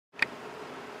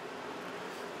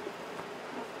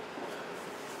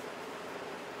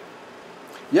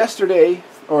yesterday,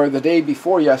 or the day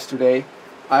before yesterday,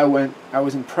 I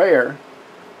was in prayer,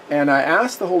 and I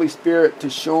asked the Holy Spirit to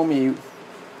show me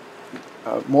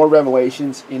more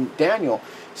revelations in Daniel.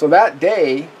 So that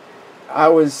day, I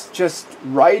was just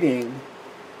writing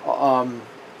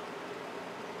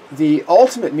the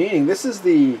ultimate meaning. This is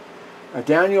the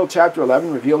Daniel chapter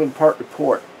 11 revealed in part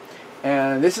report,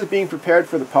 and this is being prepared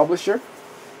for the publisher.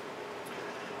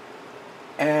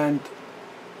 And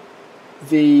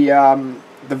the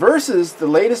verses, the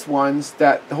latest ones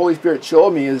that the Holy Spirit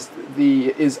showed me,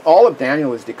 is all of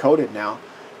Daniel is decoded now.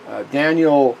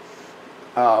 Daniel,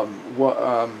 I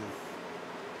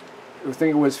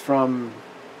think it was from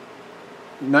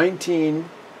 19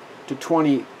 to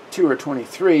 22 or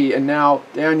 23, and now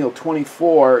Daniel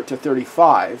 24 to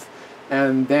 35,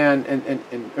 and then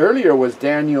and earlier was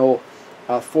Daniel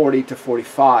 40 to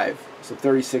 45, so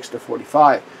 36 to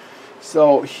 45.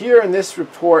 So here in this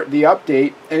report, the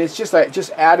update, and it's just I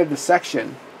just added the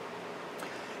section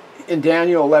in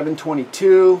Daniel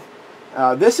 11:22.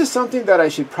 This is something that I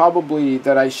should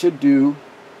do.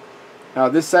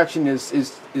 This section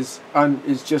is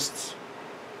just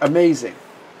amazing.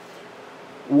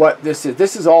 What this is.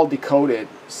 This is all decoded,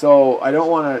 so I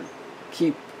don't want to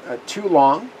keep too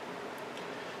long.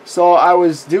 So I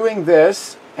was doing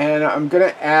this, and I'm going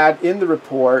to add in the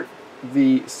report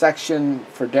the section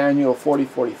for Daniel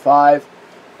 40:45,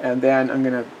 and then I'm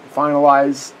going to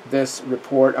finalize this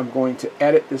report. I'm going to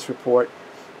edit this report,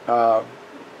 the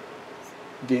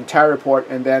entire report,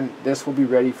 and then this will be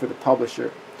ready for the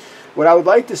publisher. What I would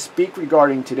like to speak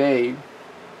regarding today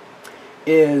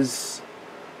is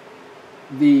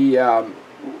the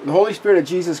Holy Spirit of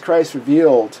Jesus Christ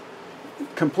revealed,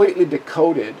 completely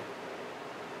decoded,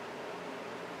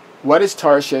 what is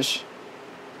Tarshish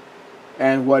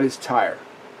and what is Tyre.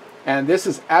 And this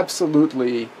is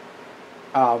absolutely,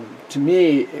 to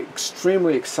me,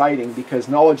 extremely exciting, because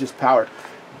knowledge is power.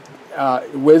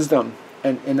 Wisdom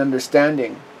and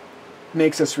understanding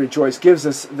makes us rejoice, gives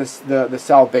us the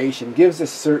salvation, gives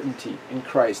us certainty in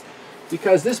Christ,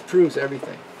 because this proves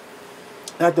everything,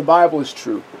 that the Bible is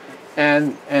true,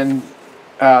 and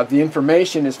the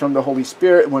information is from the Holy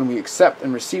Spirit. When we accept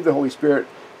and receive the Holy Spirit,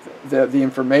 the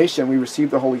information, we receive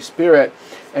the Holy Spirit,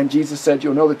 and Jesus said,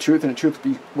 you'll know the truth, and the truth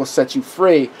will set you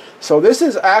free. So this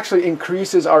is actually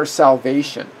increases our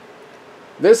salvation.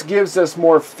 This gives us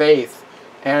more faith,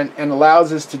 and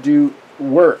allows us to do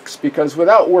works, because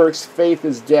without works, faith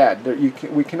is dead.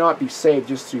 We cannot be saved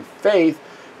just through faith.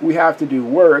 We have to do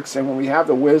works, and when we have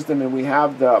the wisdom and we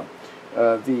have the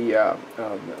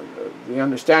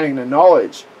understanding and the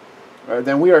knowledge,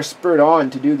 then we are spurred on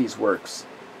to do these works.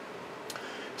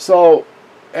 So,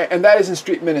 and that is in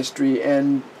street ministry,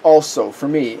 and also for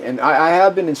me. And I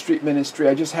have been in street ministry.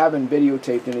 I just haven't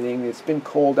videotaped anything. It's been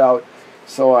cold out,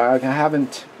 so I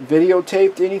haven't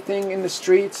videotaped anything in the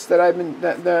streets that I've been.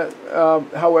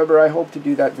 However, I hope to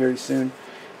do that very soon.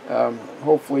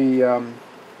 Hopefully,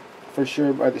 for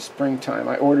sure by the springtime.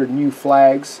 I ordered new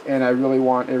flags, and I really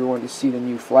want everyone to see the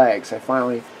new flags. I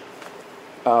finally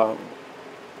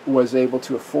was able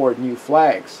to afford new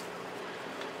flags.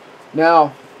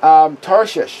 Now,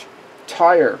 Tarshish,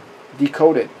 Tyre,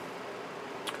 decoded.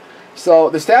 So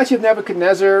the statue of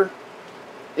Nebuchadnezzar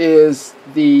is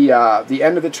the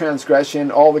end of the transgression.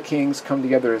 All the kings come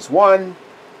together as one,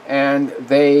 and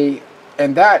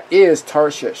that is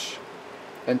Tarshish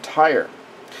and Tyre.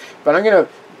 But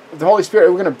the Holy Spirit,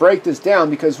 we're going to break this down,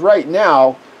 because right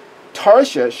now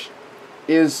Tarshish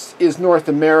is North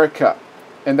America,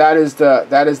 and that is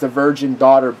the virgin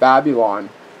daughter Babylon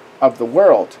of the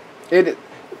world.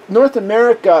 North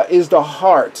America is the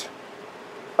heart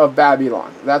of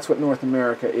Babylon. That's what North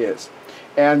America is.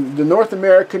 And the North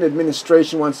American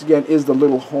administration, once again, is the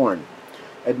little horn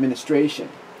administration.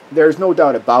 There's no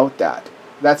doubt about that.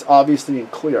 That's obviously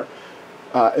and clear.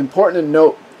 Important to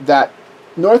note that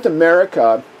North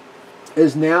America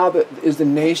is now the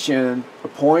nation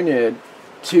appointed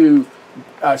to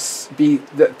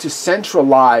to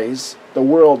centralize the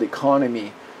world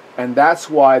economy. And that's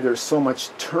why there's so much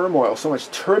turmoil, so much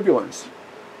turbulence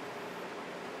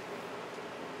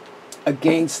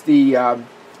against the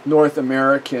North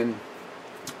American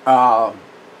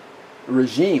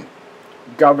regime,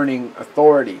 governing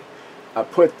authority,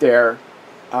 put there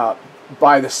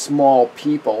by the small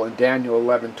people in Daniel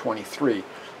 11:23. It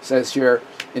says here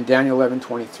in Daniel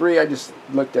 11:23, I just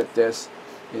looked at this,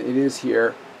 it is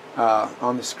here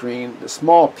on the screen. The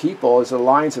small people is the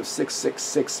lines of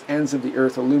 666 ends of the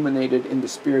earth, illuminated in the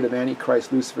spirit of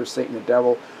Antichrist, Lucifer, Satan, the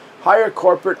devil. Higher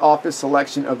corporate office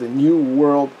selection of the new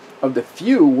world, of the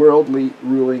few worldly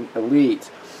ruling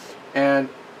elite. And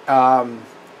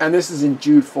this is in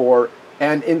Jude 4,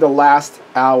 and in the last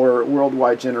hour,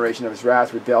 worldwide generation of his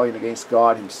wrath, rebellion against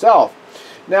God himself.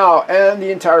 Now, and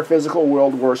the entire physical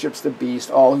world worships the beast,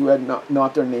 all who had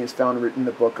not their names found written in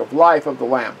the book of life of the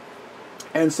Lamb.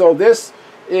 And so this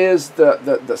is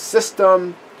the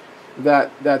system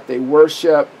that they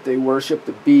worship. They worship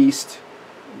the beast.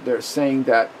 They're saying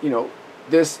that, you know,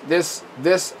 this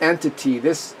entity,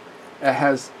 this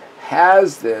has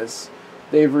this,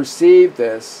 they've received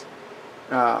this.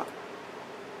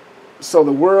 So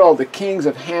the world, the kings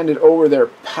have handed over their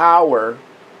power,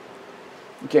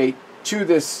 okay, to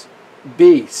this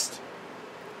beast.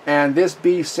 And this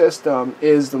beast system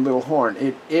is the little horn.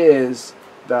 It is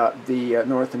the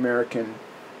North American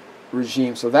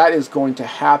regime. So that is going to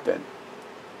happen.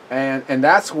 And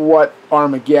that's what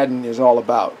Armageddon is all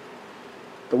about.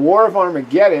 The war of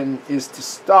Armageddon is to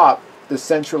stop the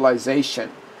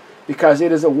centralization, because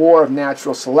it is a war of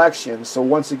natural selection. So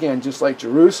once again, just like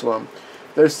Jerusalem,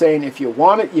 they're saying if you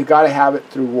want it, you got to have it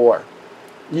through war.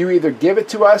 You either give it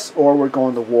to us or we're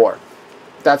going to war.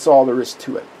 That's all there is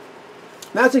to it.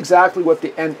 And that's exactly what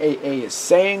the NAA is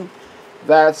saying.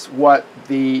 That's what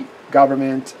the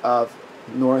government of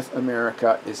North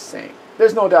America is saying.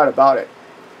 There's no doubt about it.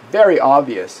 Very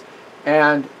obvious.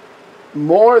 And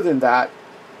more than that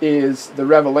is the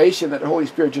revelation that the Holy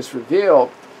Spirit just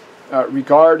revealed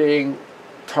regarding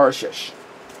Tarshish.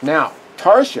 Now,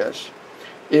 Tarshish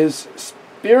is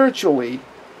spiritually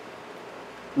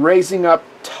raising up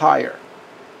Tyre.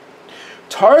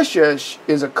 Tarshish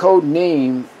is a code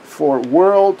name for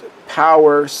world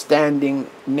power standing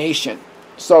nation.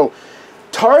 So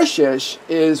Tarshish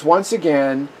is once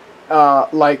again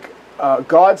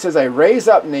God says, I raise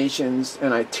up nations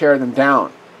and I tear them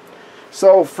down.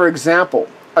 So for example,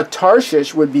 a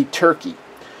Tarshish would be Turkey,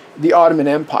 the Ottoman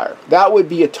Empire. That would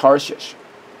be a Tarshish.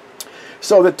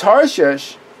 So the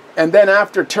Tarshish, and then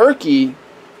after Turkey,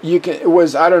 I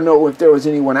don't know if there was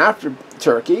anyone after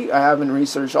Turkey. I haven't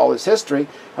researched all its history.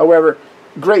 However,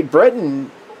 Great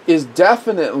Britain is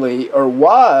definitely, or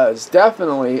was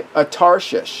definitely, a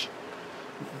Tarshish,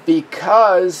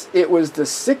 because it was the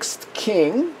 6th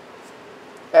king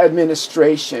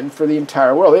administration for the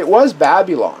entire world. It was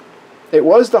Babylon. It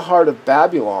was the heart of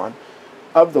Babylon,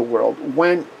 of the world,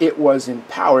 when it was in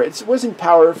power. It was in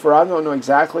power for I don't know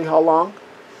exactly how long.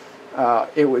 And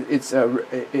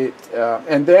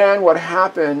then what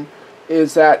happened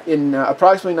is that in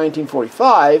approximately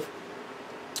 1945,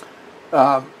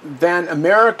 then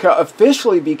America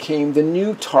officially became the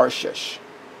new Tarshish,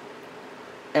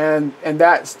 and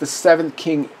that's the 7th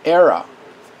king era.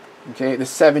 Okay, the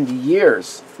 70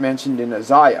 years mentioned in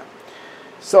Isaiah.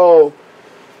 So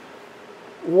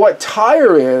what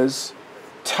Tyre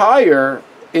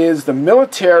is the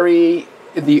military,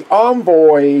 the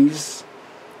envoys.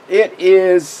 It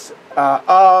is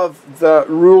of the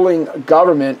ruling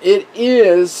government. It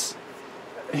is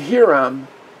Hiram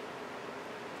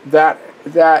that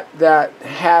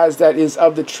is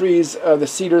of the trees, the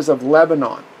cedars of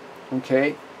Lebanon.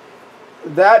 Okay,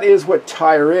 that is what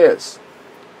Tyre is.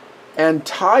 And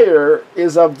Tyre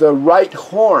is of the right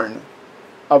horn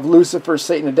of Lucifer,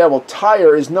 Satan, the devil.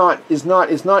 Tyre is not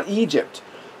Egypt.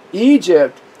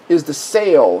 Egypt is the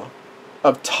sail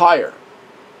of Tyre.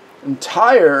 And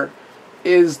Tyre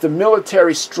is the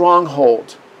military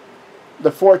stronghold,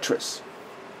 the fortress,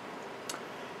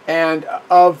 and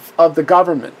of the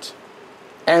government.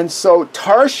 And so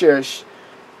Tarshish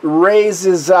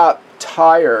raises up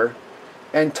Tyre,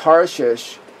 and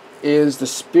Tarshish is the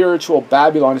spiritual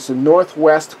Babylon. It's the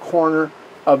northwest corner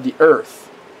of the earth.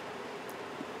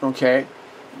 Okay?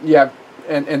 Yeah,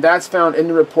 and that's found in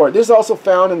the report. This is also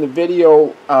found in the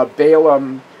video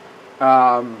Balaam,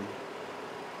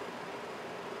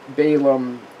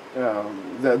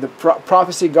 the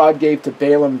prophecy God gave to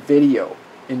Balaam videos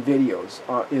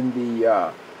in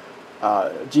the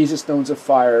Jesus Stones of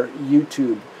Fire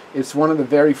YouTube. It's one of the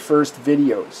very first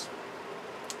videos,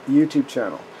 YouTube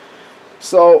channel.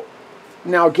 So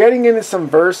now getting into some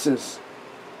verses.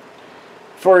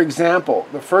 For example,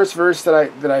 the first verse that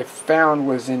I found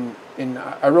was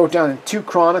I wrote down in 2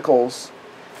 Chronicles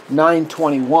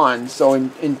 9:21. So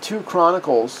in 2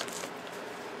 Chronicles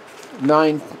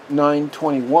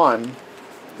 9:21,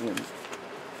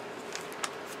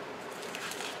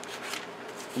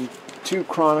 in 2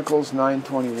 Chronicles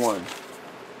 9:21.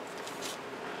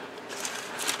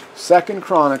 2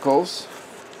 Chronicles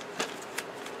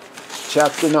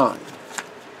chapter 9,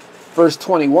 verse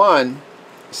 21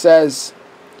 says,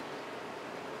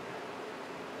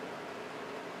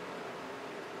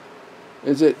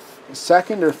 is it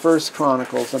 2nd or 1st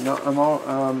Chronicles?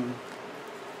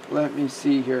 Let me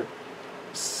see here.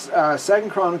 2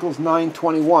 Chronicles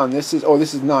 9:21. This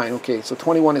is 9. Okay, so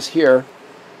 21 is here.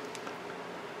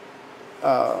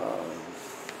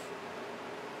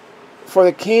 For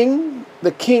the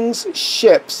king's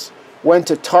ships went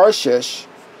to Tarshish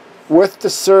with the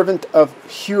servant of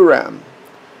Huram.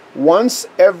 Once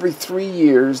every 3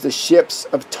 years, the ships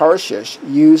of Tarshish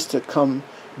used to come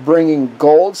bringing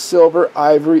gold, silver,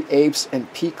 ivory, apes,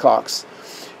 and peacocks.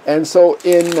 And so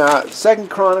in 2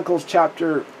 Chronicles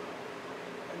chapter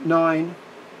 9,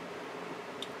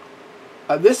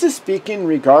 this is speaking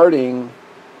regarding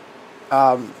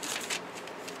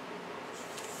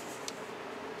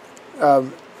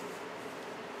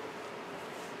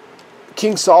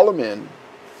King Solomon.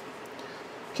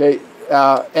 Okay,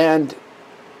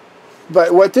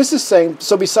 but what this is saying,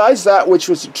 so besides that which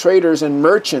was the traders and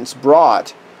merchants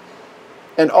brought,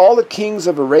 and all the kings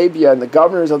of Arabia and the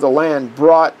governors of the land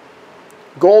brought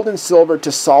gold and silver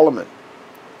to Solomon.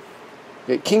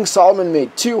 Okay, King Solomon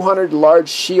made 200 large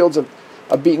shields of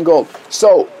beaten gold.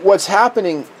 So what's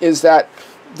happening is that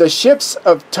the ships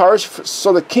of Tarshish,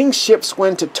 so the king's ships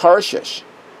went to Tarshish.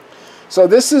 So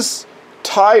this is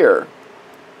Tyre,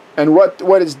 and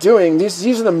what it's doing,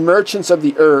 these are the merchants of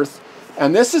the earth,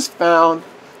 and this is found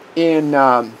in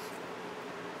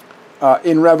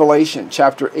Revelation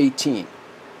chapter 18.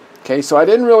 Okay, so I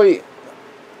didn't really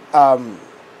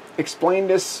explain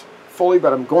this fully,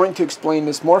 but I'm going to explain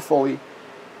this more fully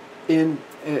in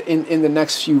the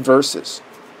next few verses.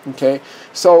 Okay,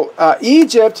 so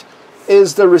Egypt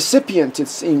is the recipient, it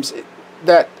seems,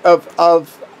 that of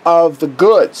the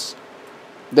goods.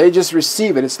 They just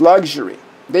receive it. It's luxury.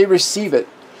 They receive it.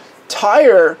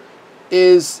 Tyre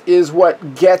is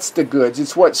what gets the goods.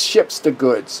 It's what ships the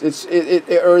goods.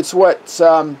 It's what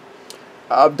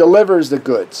delivers the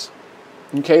goods.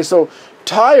 Okay, so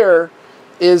Tyre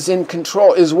is in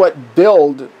control. Is what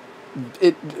build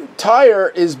it. Tyre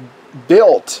is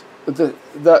built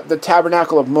the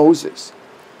tabernacle of Moses.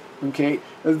 Okay,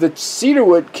 the cedar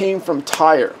wood came from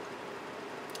Tyre.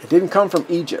 It didn't come from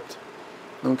Egypt.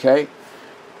 Okay,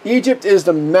 Egypt is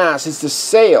the mass. It's the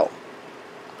sail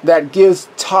that gives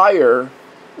Tyre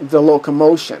the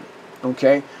locomotion.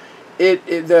 Okay,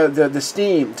 the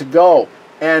steam to go,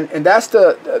 and that's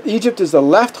Egypt is the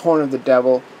left horn of the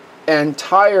devil, and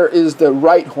Tyre is the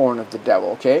right horn of the devil.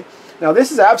 Okay, now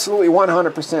this is absolutely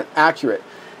 100% accurate,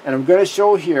 and I'm going to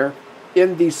show here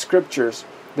in these scriptures.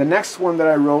 The next one that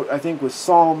I wrote, I think, was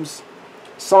Psalm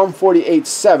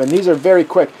 48:7. These are very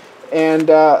quick, and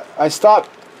I stopped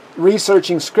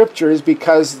researching scriptures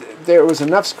because there was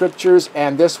enough scriptures,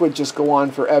 and this would just go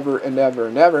on forever and ever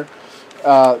and ever.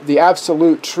 The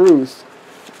absolute truth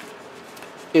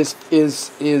is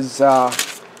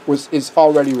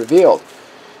already revealed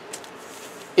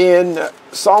in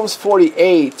Psalms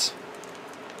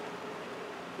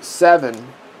 48:7.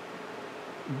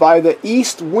 By the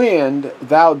east wind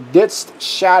thou didst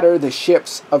shatter the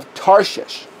ships of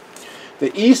Tarshish.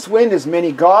 The east wind is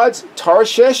many gods.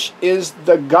 Tarshish is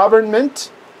the government.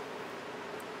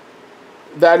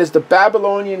 That is the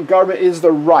Babylonian government, is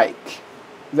the Reich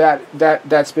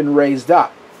that's been raised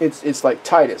up. It's like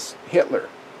Titus, Hitler,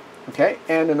 okay,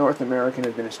 and the North American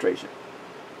administration.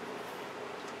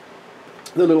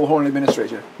 The Little Horn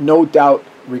administration. No doubt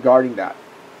regarding that.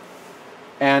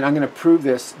 And I'm going to prove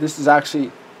this. This is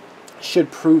actually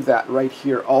should prove that right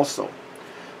here also.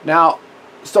 Now,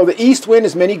 so the east wind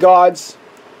is many gods.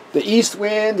 The east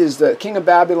wind is the king of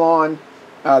Babylon,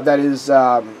 that is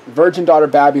virgin daughter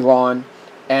Babylon,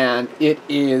 and it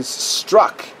is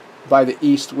struck by the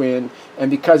east wind. And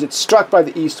because it's struck by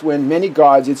the east wind, many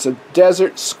gods, it's a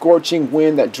desert scorching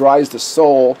wind that dries the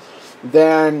soul.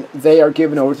 Then they are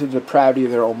given over to the depravity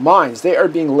of their own minds. They are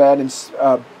being led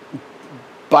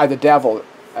by the devil,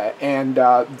 and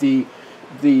the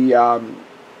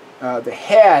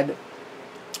head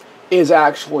is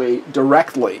actually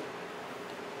directly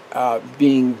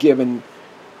being given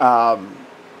a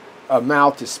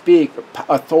mouth to speak,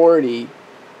 authority,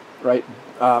 right,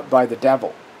 by the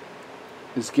devil.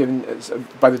 Is given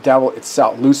by the devil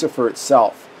itself, Lucifer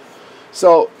itself.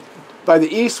 So, by the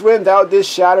east wind thou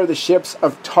didst shatter the ships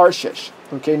of Tarshish.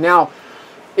 Okay, now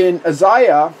in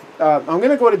Isaiah, I'm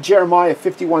going to go to Jeremiah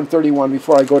 51:31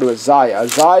 before I go to Isaiah.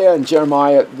 Isaiah and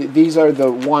Jeremiah, these are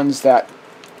the ones that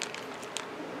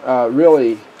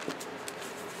really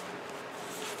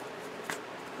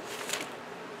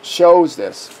shows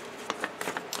this.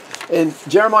 In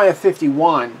Jeremiah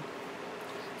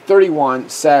 51:31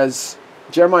 says,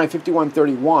 Jeremiah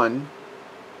 51:31,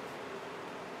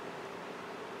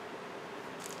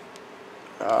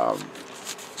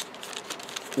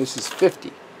 this is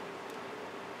 50.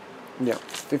 Yeah,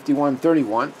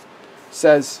 51:31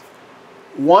 says,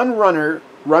 one runner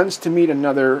runs to meet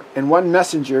another, and one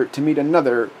messenger to meet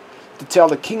another, to tell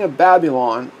the king of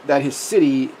Babylon that his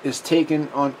city is taken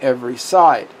on every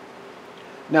side.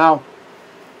 Now,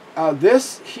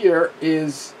 this here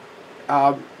is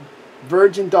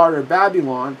virgin daughter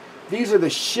Babylon. These are the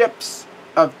ships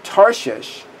of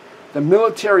Tarshish, the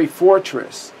military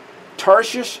fortress.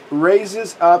 Tarshish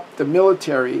raises up the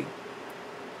military.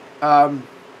 The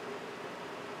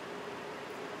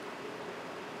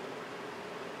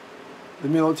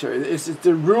military. It's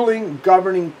the ruling,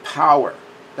 governing power.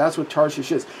 That's what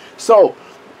Tarshish is. So,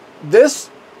 this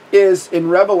is in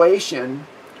Revelation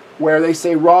where they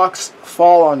say rocks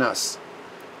fall on us.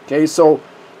 Okay, so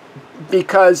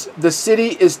because the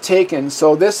city is taken.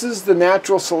 So this is the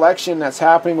natural selection that's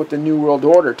happening with the New World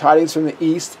Order. Tidings from the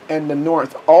east and the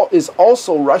north. Is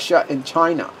also Russia and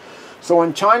China. So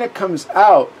when China comes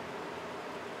out,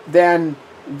 then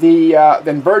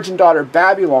then virgin daughter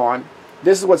Babylon,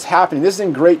 this is what's happening. This is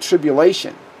in Great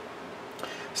Tribulation.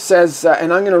 Says,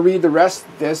 and I'm going to read the rest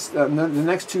of this, the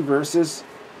next two verses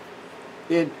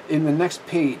in the next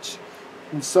page.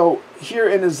 And so here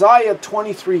in Isaiah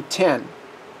 23:10,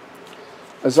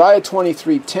 Isaiah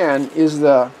 23:10 is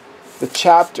the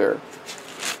chapter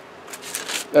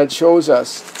that shows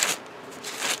us.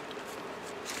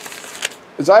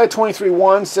 Isaiah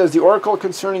 23:1 says, the oracle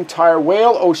concerning Tyre,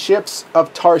 wail, O ships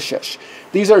of Tarshish.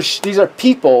 These are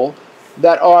people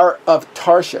that are of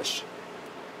Tarshish.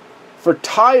 For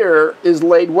Tyre is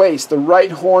laid waste, the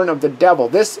right horn of the devil.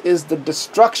 This is the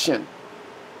destruction,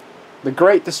 the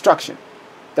great destruction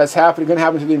that's going to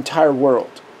happen to the entire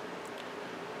world.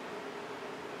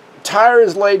 Tyre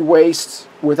is laid waste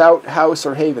without house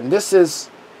or haven. This is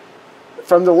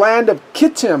from the land of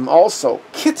Kittim also.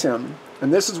 Kittim,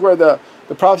 and this is where the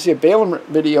prophecy of Balaam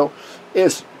video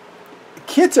is.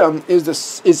 Kittim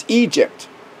is Egypt.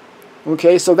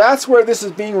 Okay, so that's where this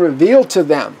is being revealed to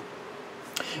them.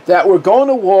 That we're going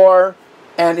to war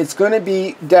and it's going to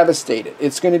be devastated.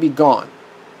 It's going to be gone.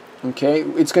 Okay,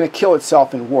 it's going to kill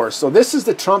itself in war. So this is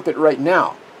the trumpet right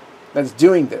now that's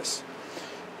doing this.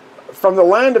 From the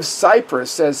land of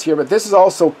Cyprus says here, but this is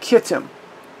also Kittim.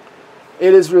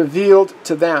 It is revealed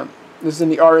to them. This is in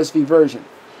the RSV version.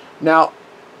 Now,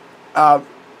 it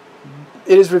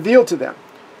is revealed to them.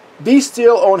 Be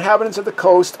still, O inhabitants of the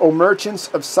coast, O merchants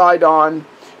of Sidon.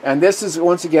 And this is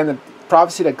once again the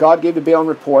prophecy that God gave to Balaam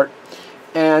report.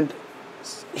 And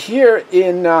here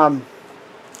in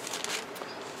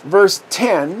verse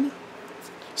 10,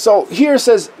 so here it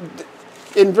says,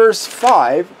 in verse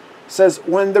 5, says,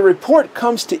 when the report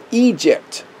comes to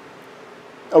Egypt.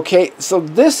 Okay, so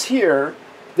this here,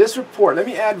 this report, let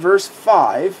me add verse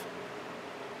 5.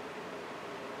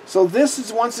 So this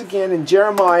is once again in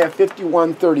Jeremiah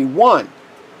 51:31.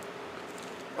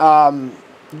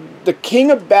 The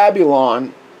king of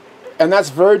Babylon, and that's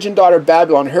virgin daughter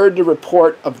Babylon, heard the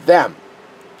report of them.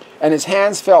 And his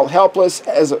hands felt helpless,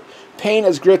 as pain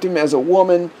has gripped him as a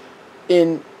woman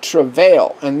in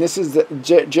travail. And this is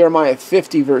Jeremiah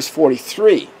 50 verse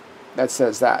 43 that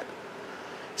says that.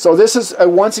 So this is,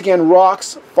 once again,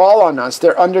 rocks fall on us.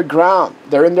 They're underground.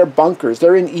 They're in their bunkers.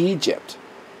 They're in Egypt.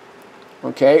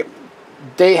 Okay?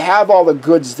 They have all the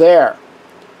goods there.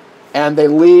 And they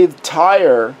leave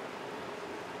Tyre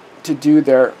to do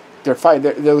their fight.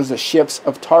 Those are the ships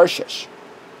of Tarshish.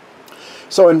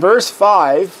 So in verse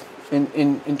 5,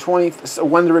 in 20, so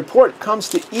when the report comes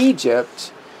to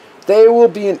Egypt, they will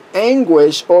be in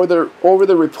anguish over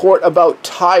the report about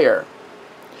Tyre.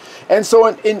 And so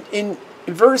in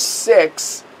verse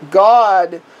 6,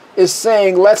 God is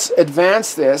saying, let's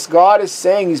advance this. God is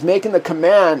saying, he's making the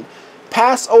command,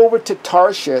 pass over to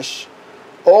Tarshish,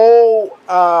 wail,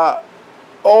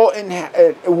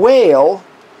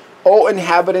 O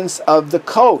inhabitants of the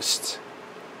coast.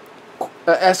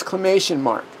 Exclamation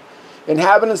mark.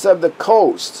 Inhabitants of the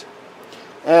coast.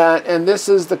 And this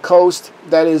is the coast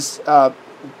that is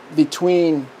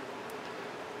between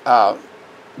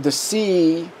the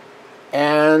sea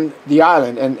and the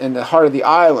island, and the heart of the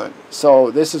island.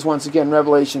 So this is once again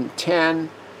Revelation 10,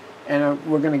 and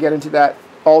we're going to get into that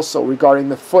also regarding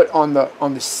the foot on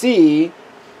the sea.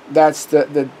 That's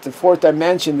the fourth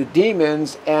dimension, the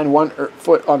demons, and one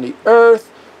foot on the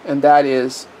earth, and that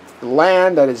is the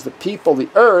land, that is the people, the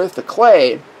earth, the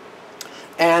clay.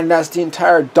 And that's the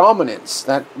entire dominance.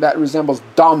 That resembles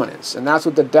dominance. And that's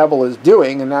what the devil is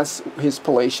doing. And that's his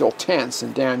palatial tents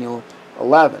in Daniel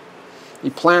 11. He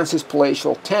plants his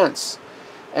palatial tents.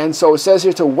 And so it says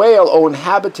here to wail, O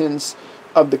inhabitants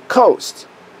of the coast.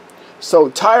 So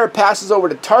Tyre passes over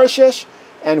to Tarshish,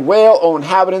 and wail, O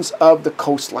inhabitants of the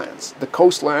coastlands. The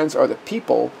coastlands are the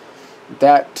people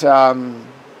that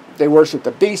They worship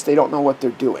the beast. They don't know what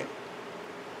they're doing.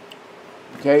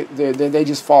 Okay, they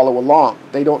just follow along.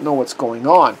 They don't know what's going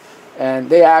on.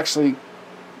 And they actually,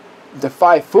 the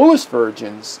 5 foolish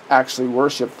virgins actually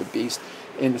worship the beast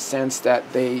in the sense that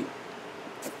they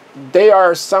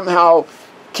are somehow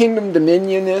kingdom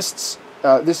dominionists.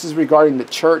 This is regarding the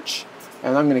church,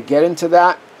 and I'm going to get into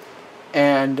that.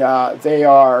 And they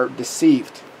are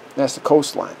deceived. That's the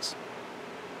coastlands.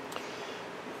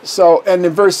 So, and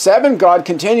in verse 7, God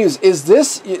continues,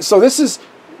 so this is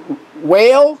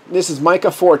whale, this is Micah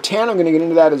 4:10, I'm going to get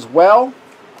into that as well.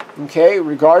 Okay,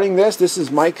 regarding this is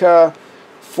Micah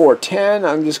 4:10,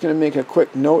 I'm just going to make a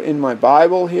quick note in my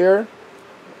Bible here.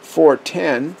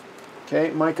 4:10,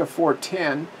 okay, Micah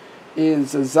 4:10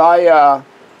 is Isaiah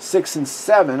 6 and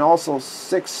 7, also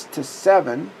 6 to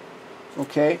 7,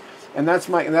 okay, and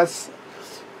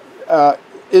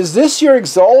is this your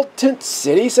exultant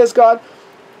city, says God,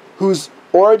 whose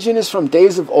origin is from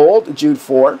days of old, Jude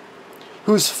 4,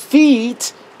 whose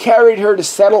feet carried her to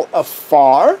settle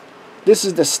afar. This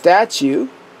is the statue.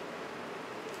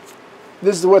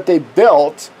 This is what they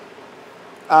built.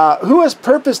 Who has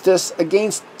purposed this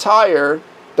against Tyre,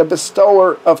 the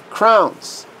bestower of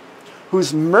crowns,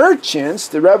 whose merchants,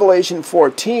 the Revelation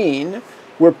 14,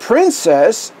 were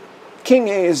princess,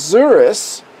 King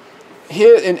Ahasuerus,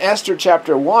 here in Esther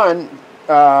chapter 1,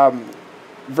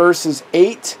 verse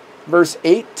 8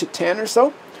 to 10 or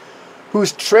so,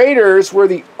 whose traders were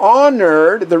the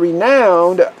honored, the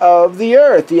renowned of the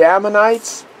earth. The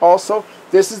Ammonites also.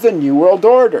 This is the New World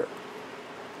Order.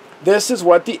 This is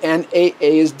what the NAA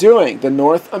is doing, the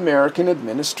North American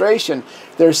administration.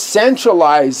 They're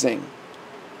centralizing.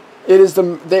 It is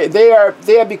they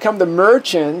have become the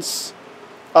merchants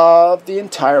of the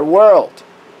entire world.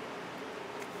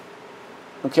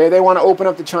 Okay, they want to open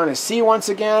up the China Sea once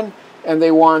again, and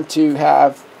they want to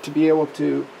be able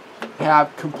to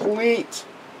have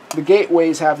the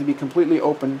gateways have to be completely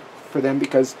open for them,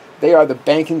 because they are the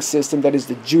banking system that is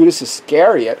the Judas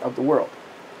Iscariot of the world.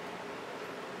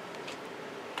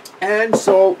 And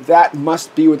so that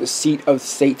must be where the seat of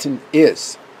Satan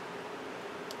is.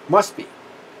 Must be.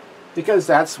 Because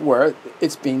that's where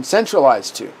it's being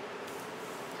centralized to.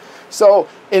 So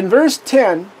in verse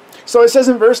 10, so it says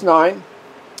in verse 9,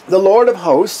 the Lord of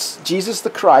hosts, Jesus the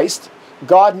Christ,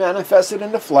 God manifested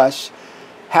in the flesh,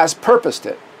 has purposed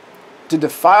it, to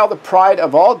defile the pride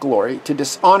of all glory, to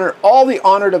dishonor all the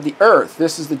honored of the earth.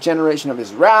 This is the generation of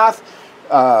his wrath.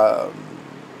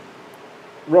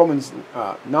 Romans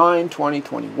 9, 20,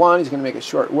 21. He's going to make a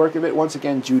short work of it. Once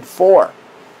again, Jude 4.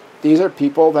 These are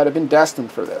people that have been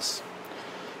destined for this.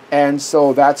 And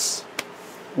so that's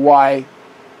where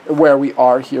we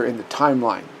are here in the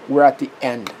timeline. We're at the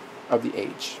end of the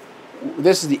age.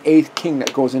 This is the 8th king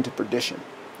that goes into perdition.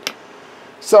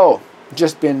 So,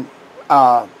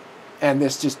 and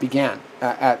this just began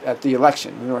at the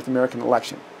election, the North American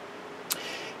election.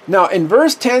 Now, in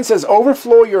verse 10 says,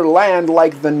 overflow your land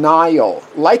like the Nile,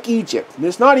 like Egypt.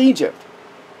 It's not Egypt.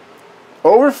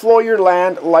 Overflow your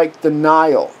land like the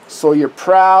Nile. So your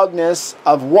proudness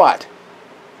of what?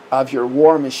 Of your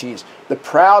war machines. The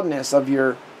proudness of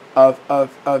your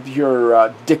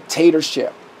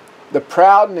dictatorship. The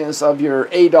proudness of your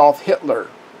Adolf Hitler.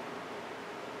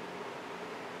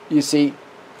 You see,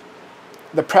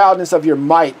 the proudness of your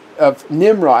might, of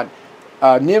Nimrod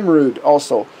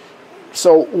also.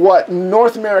 So what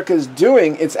North America is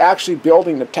doing, it's actually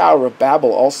building the Tower of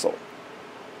Babel also.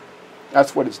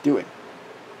 That's what it's doing.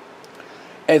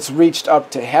 It's reached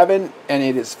up to heaven, and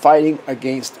it is fighting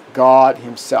against God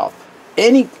himself.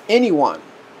 Anyone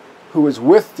who is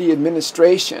with the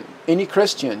administration, any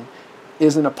Christian,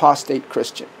 is an apostate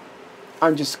Christian.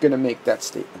 I'm just going to make that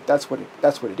statement. That's what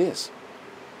it is.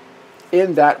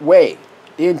 In that way.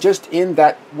 In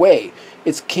that way.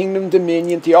 It's kingdom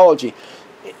dominion theology.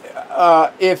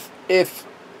 If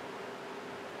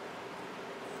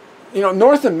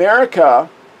North America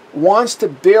wants to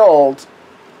build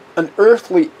an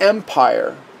earthly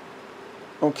empire,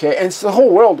 okay, and so the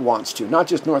whole world wants to, not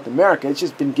just North America. It's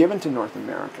just been given to North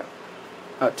America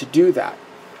to do that.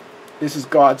 This is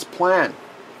God's plan,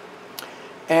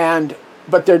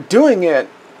 but they're doing it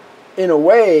in a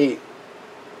way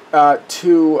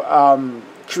to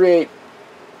create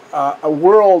a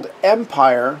world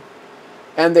empire,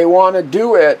 and they want to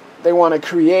do it. They want to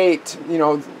create,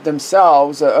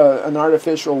 themselves an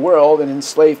artificial world and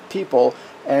enslave people,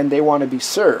 and they want to be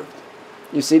served.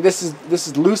 You see, this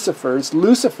is Lucifer. It's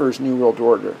Lucifer's New World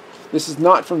Order. This is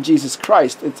not from Jesus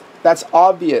Christ. That's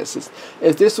obvious.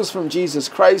 If this was from Jesus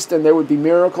Christ, then there would be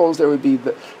miracles. There would be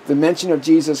the mention of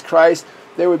Jesus Christ.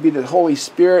 There would be the Holy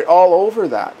Spirit all over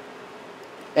that.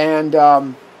 And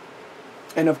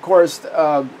and of course,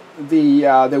 there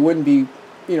wouldn't be,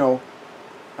 you know,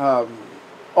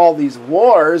 all these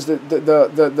wars.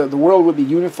 The world would be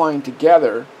unifying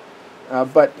together.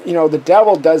 But you know, the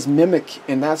devil does mimic,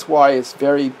 and that's why it's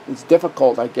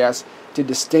difficult, I guess, to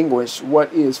distinguish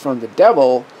what is from the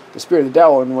devil, the spirit of the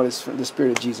devil, and what is from the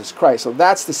spirit of Jesus Christ. So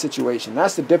that's the situation.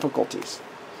 That's the difficulties.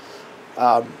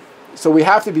 So we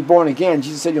have to be born again.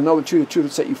 Jesus said, "You'll know the truth will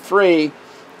set you free,"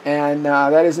 and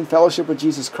that is in fellowship with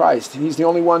Jesus Christ. He's the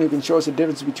only one who can show us the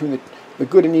difference between the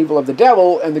good and evil of the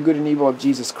devil and the good and evil of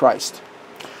Jesus Christ.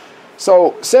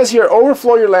 So it says here,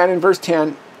 "Overflow your land," in verse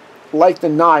 10, "like the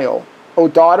Nile, O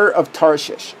daughter of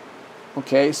Tarshish."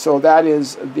 Okay, so that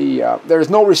is there is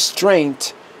no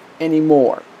restraint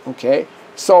anymore. Okay,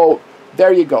 so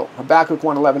there you go. Habakkuk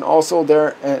 1:11 also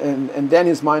there, and then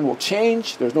his mind will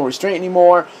change. There's no restraint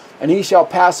anymore, and he shall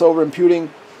pass over, imputing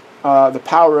the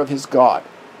power of his God.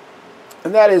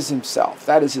 And that is himself.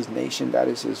 That is his nation. That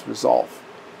is his resolve,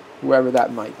 whoever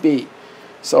that might be.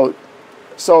 So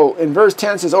in verse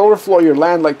 10 it says, "Overflow your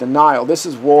land like the Nile." This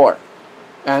is war.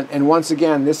 And once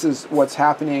again, this is what's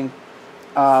happening.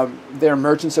 They're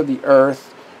merchants of the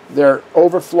earth. They're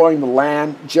overflowing the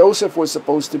land. Joseph was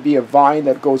supposed to be a vine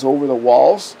that goes over the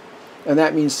walls, and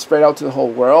that means spread out to the whole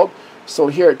world. So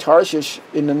here at Tarshish,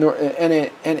 in the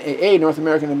NAA, North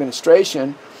American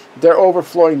Administration, they're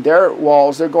overflowing their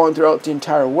walls. They're going throughout the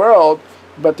entire world,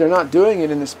 but they're not doing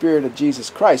it in the spirit of Jesus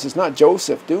Christ. It's not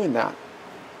Joseph doing that.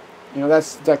 You know,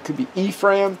 that could be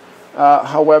Ephraim.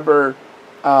 However,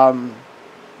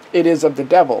 it is of the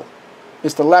devil.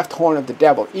 It's the left horn of the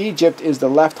devil. Egypt is the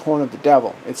left horn of the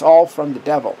devil. It's all from the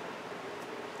devil.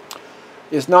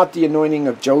 It's not the anointing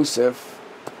of Joseph,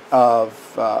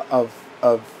 of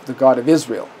the God of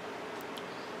Israel.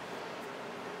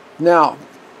 Now,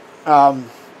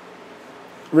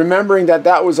 remembering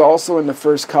that was also in the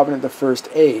first covenant, the first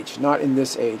age, not in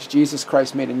this age. Jesus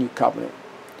Christ made a new covenant.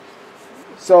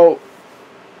 So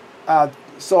I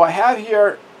have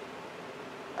here.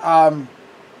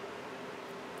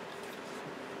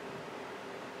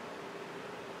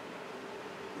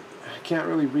 I can't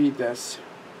really read this.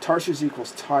 Tarshish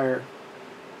equals Tyre.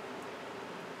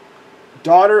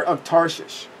 Daughter of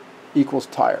Tarshish equals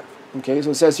Tyre. Okay,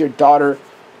 so it says here, daughter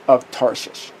of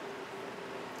Tarshish.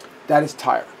 That is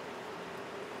Tyre.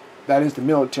 That is the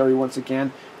military once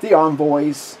again. The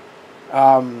envoys.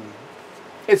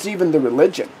 It's even the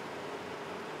religion.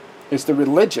 It's the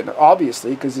religion,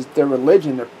 obviously, because it's their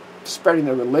religion. They're spreading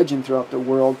their religion throughout the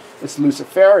world. It's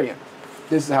Luciferian.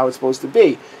 This is how it's supposed to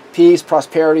be. Peace,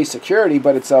 prosperity, security,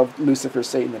 but it's of Lucifer,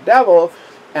 Satan, the devil,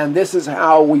 and this is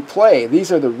how we play.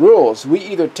 These are the rules. We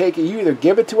either take it, you either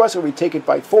give it to us, or we take it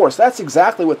by force. That's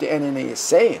exactly what the NNA is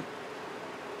saying.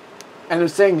 And they're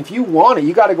saying, if you want it,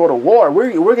 you got to go to war.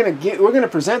 We're going to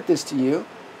present this to you,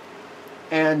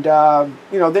 and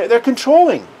you know, they're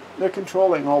controlling. They're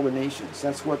controlling all the nations.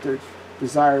 That's what their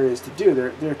desire is to do.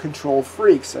 They're control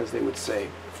freaks, as they would say.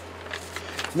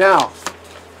 Now,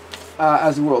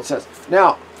 as the world says.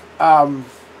 Now,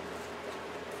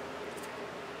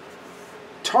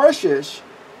 Tarshish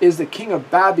is the king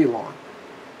of Babylon,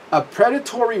 a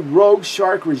predatory rogue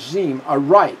shark regime, a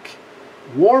Reich,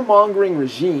 warmongering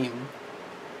regime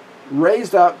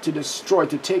raised up to destroy,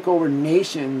 to take over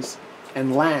nations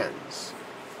and lands.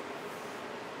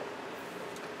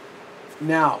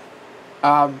 Now,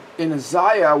 in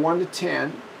Isaiah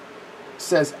 1-10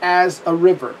 says, as a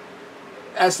river,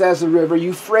 as a river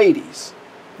Euphrates.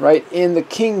 Right? In the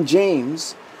King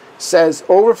James says,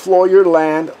 overflow your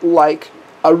land like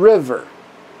a river.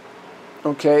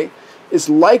 Okay? It's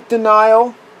like the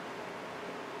Nile,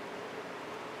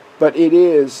 but it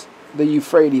is the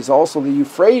Euphrates. Also, the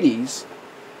Euphrates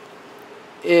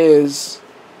is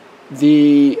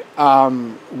the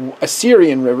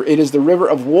Assyrian river. It is the river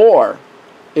of war.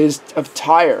 It is of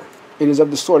Tyre. It is of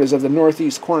the sword. It is of the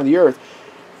northeast corner of the earth.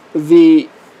 The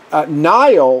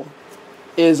Nile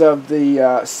is of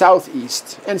the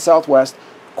southeast and southwest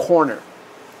corner,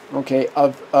 okay,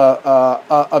 of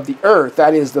the earth.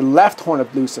 That is the left horn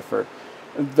of Lucifer.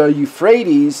 The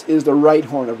Euphrates is the right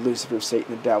horn of Lucifer,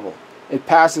 Satan, the devil. It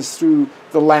passes through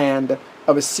the land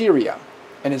of Assyria,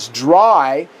 and it's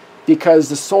dry because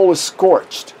the soul is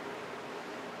scorched.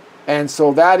 And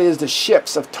so that is the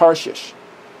ships of Tarshish,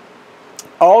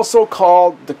 also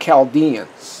called the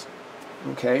Chaldeans,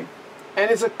 okay. And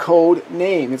it's a code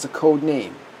name. It's a code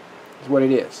name. Is what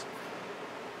it is.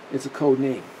 It's a code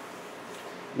name.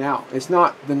 Now, it's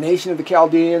not the nation of the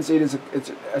Chaldeans. It's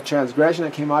a transgression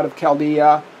that came out of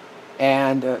Chaldea,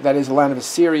 and that is the land of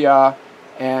Assyria,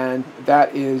 and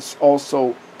that is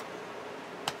also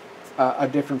a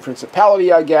different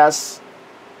principality, I guess.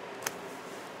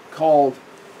 called,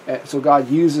 so God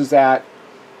uses that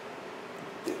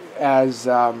as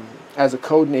a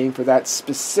code name for that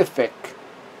specific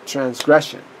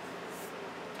transgression.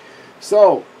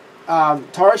 So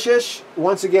Tarshish,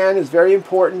 once again, is very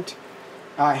important.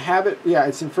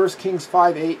 It's in 1 Kings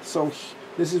 5:8. So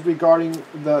this is regarding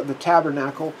the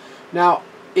tabernacle. Now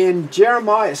in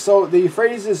Jeremiah, so the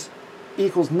Euphrates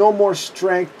equals no more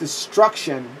strength,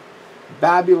 destruction.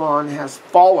 Babylon has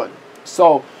fallen.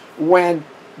 So when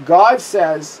God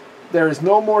says there is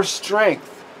no more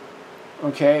strength,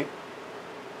 okay,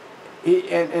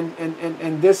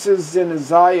 and this is in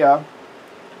Isaiah,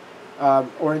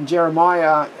 or in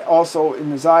Jeremiah, also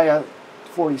in Isaiah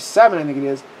 47, I think it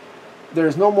is, there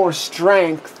is no more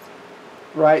strength,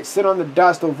 right? Sit on the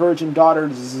dust, O virgin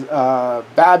daughters,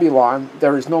 Babylon.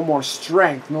 There is no more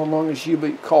strength. No longer she will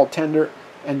be called tender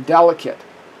and delicate.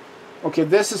 Okay,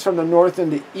 this is from the north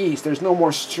and the east. There's no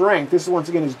more strength. This, once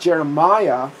again, is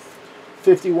Jeremiah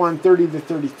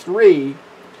 51:30-33,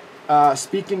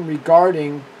 speaking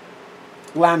regarding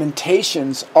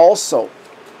Lamentations also.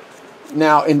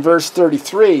 Now, in verse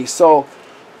 33,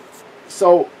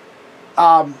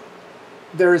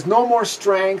 there is no more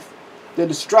strength. The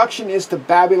destruction is to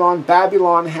Babylon.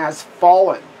 Babylon has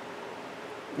fallen.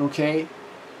 Okay?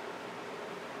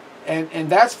 And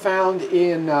that's found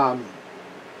in...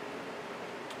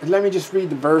 let me just read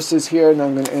the verses here, and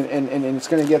I'm going to, and it's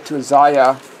going to get to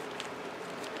Isaiah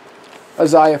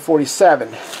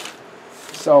 47.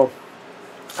 So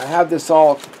I have this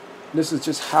all. This is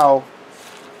just how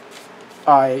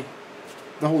the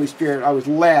Holy Spirit, I was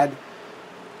led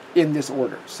in this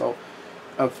order. So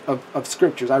of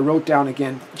scriptures, I wrote down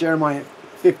again Jeremiah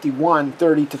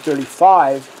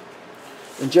 51:30-35,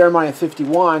 and Jeremiah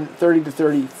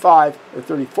 51:30-35 or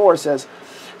 34 says.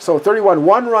 So 31,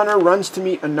 one runner runs to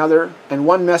meet another, and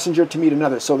one messenger to meet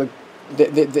another. So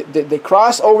they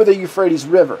cross over the Euphrates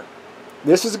River.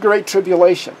 This is a great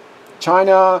tribulation.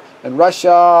 China and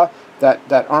Russia,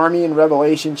 that army in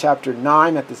Revelation chapter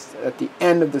 9, at the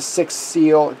end of the sixth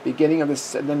seal, at the beginning of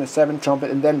then the seventh trumpet,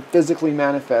 and then physically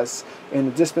manifests in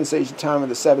the dispensation time of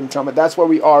the seventh trumpet. That's where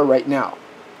we are right now.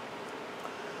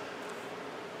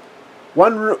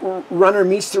 One runner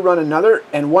meets to run another,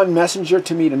 and one messenger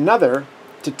to meet another,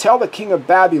 to tell the king of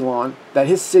Babylon that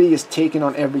his city is taken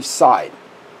on every side.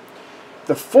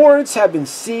 The fords have been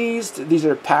seized. These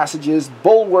are passages.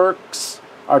 Bulwarks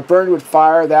are burned with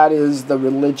fire. That is the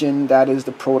religion. That is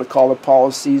the protocol, the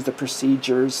policies, the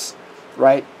procedures,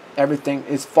 right? Everything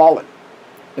is fallen.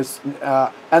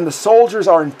 And the soldiers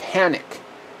are in panic.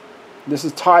 This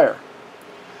is Tyre.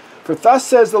 For thus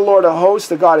says the Lord of hosts,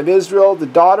 the God of Israel, the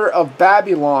daughter of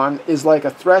Babylon is like a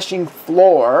threshing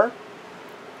floor.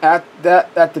 At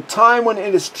the time when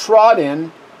it is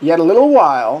trodden, yet a little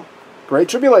while, great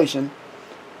tribulation,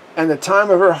 and the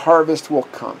time of her harvest will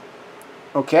come.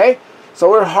 Okay?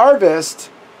 So her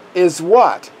harvest is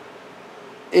what?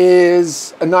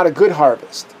 Is not a good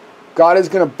harvest. God is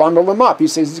going to bundle them up. He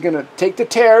says he's going to take the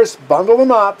tares, bundle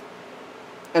them up,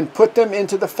 and put them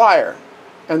into the fire.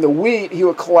 And the wheat he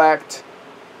will collect,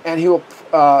 and he'll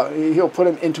put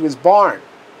them into his barn.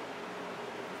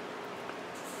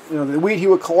 You know, the wheat he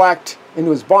will collect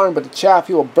into his barn, but the chaff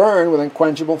he will burn with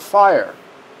unquenchable fire.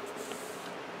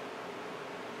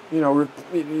 You know,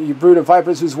 you brood of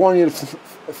vipers, who's warned you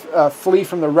to flee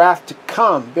from the wrath to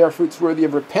come, bear fruits worthy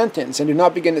of repentance, and do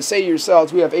not begin to say to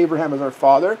yourselves, we have Abraham as our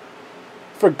father.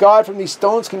 For God from these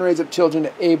stones can raise up children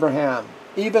to Abraham.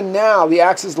 Even now the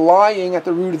axe is lying at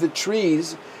the root of the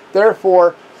trees.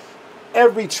 Therefore,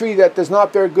 every tree that does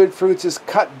not bear good fruits is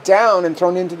cut down and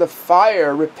thrown into the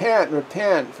fire. Repent,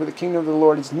 repent, for the kingdom of the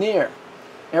Lord is near.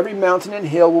 Every mountain and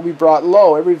hill will be brought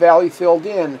low, every valley filled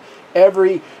in,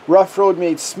 every rough road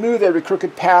made smooth, every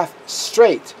crooked path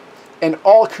straight, and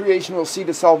all creation will see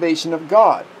the salvation of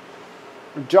God.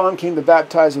 John came to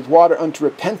baptize with water unto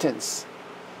repentance.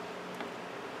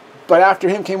 But after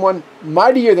him came one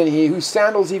mightier than he, whose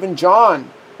sandals even John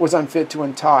was unfit to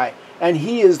untie. And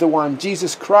he is the one,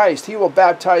 Jesus Christ. He will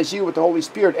baptize you with the Holy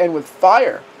Spirit and with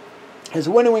fire. His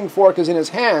winnowing fork is in his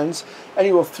hands, and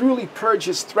he will thoroughly purge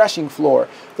his threshing floor.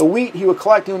 The wheat he will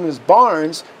collect in his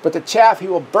barns, but the chaff he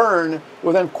will burn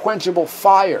with unquenchable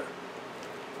fire.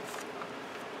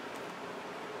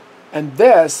 And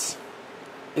this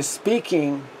is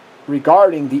speaking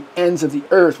regarding the ends of the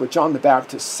earth, what John the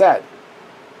Baptist said.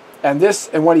 And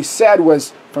what he said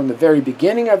was from the very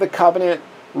beginning of the covenant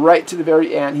right to the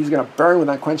very end, he's going to burn with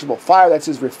unquenchable fire. That's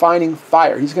his refining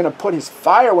fire. He's going to put his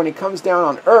fire when he comes down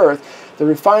on earth, the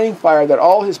refining fire that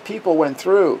all his people went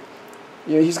through.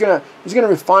 You know, he's going to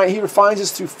refine. He refines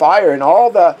us through fire, and all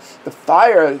the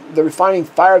fire, the refining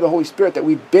fire of the Holy Spirit that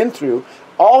we've been through,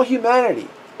 all humanity,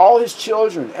 all his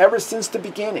children, ever since the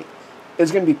beginning,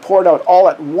 is going to be poured out all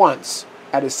at once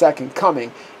at his second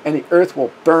coming, and the earth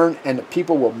will burn and the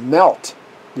people will melt.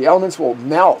 The elements will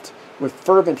melt with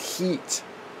fervent heat.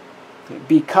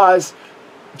 Because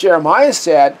Jeremiah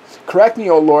said, correct me,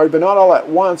 O Lord, but not all at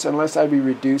once, unless I be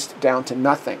reduced down to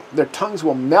nothing. Their tongues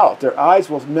will melt. Their eyes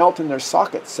will melt in their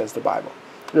sockets, says the Bible.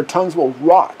 Their tongues will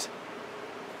rot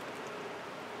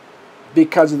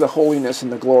because of the holiness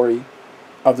and the glory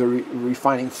of the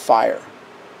refining fire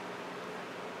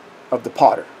of the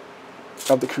potter,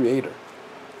 of the Creator.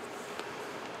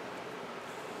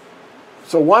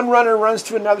 So one runner runs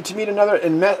to another to meet another,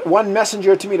 and one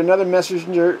messenger to meet another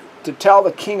messenger to tell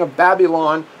the king of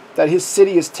Babylon that his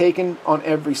city is taken on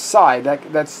every side.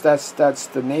 That's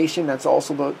the nation. That's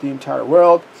also the entire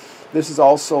world. This is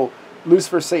also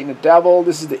Lucifer, Satan, the devil.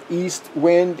 This is the east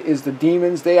wind, is the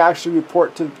demons. They actually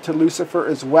report to Lucifer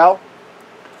as well.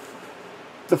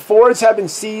 The fords have been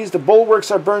seized. The bulwarks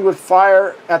are burned with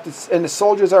fire, and the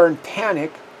soldiers are in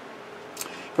panic.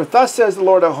 For thus says the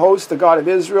Lord of hosts, the God of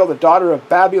Israel, the daughter of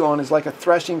Babylon is like a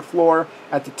threshing floor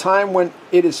at the time when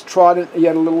it is trodden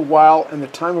yet a little while, and the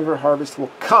time of her harvest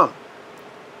will come.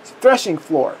 It's a threshing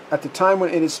floor at the time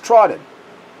when it is trodden.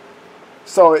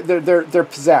 So they're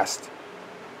possessed.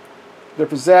 They're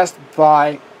possessed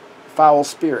by foul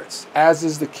spirits. As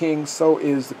is the king, so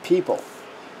is the people.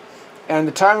 And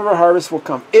the time of her harvest will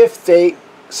come if they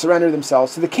surrender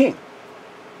themselves to the king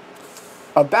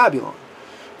of Babylon.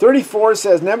 34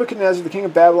 says, Nebuchadnezzar, the king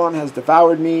of Babylon, has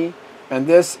devoured me, and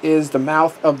this is the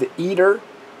mouth of the eater.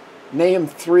 Nahum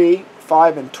 3,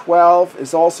 5, and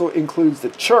 12 also includes the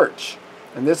church.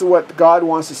 And this is what God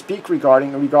wants to speak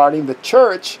regarding the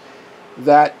church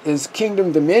that is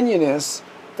kingdom dominionists,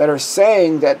 that are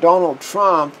saying that Donald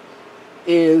Trump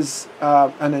is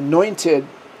an anointed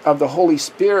of the Holy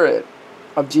Spirit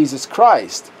of Jesus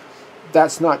Christ.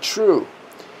 That's not true.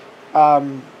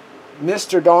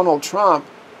 Mr. Donald Trump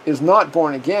is not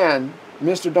born again.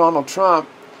 Mr. Donald Trump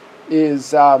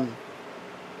is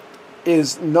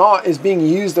being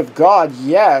used of God.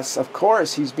 Yes, of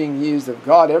course he's being used of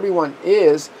God. Everyone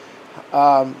is.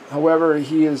 However,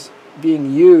 he is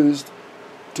being used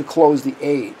to close the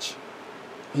age.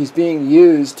 He's being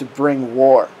used to bring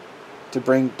war, to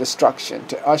bring destruction,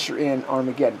 to usher in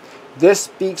Armageddon. This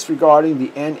speaks regarding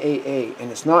the NAA,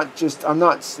 and it's not just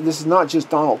this is not just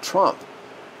Donald Trump.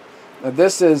 Now,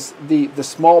 this is the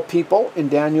small people in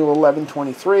Daniel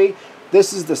 11:23.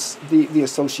 This is the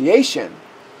association.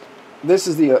 This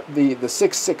is the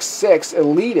 666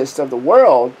 elitists of the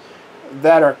world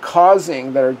that are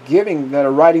causing, that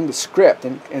are writing the script,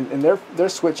 and they're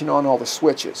switching on all the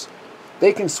switches.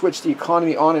 They can switch the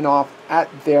economy on and off at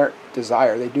their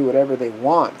desire. They do whatever they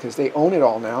want because they own it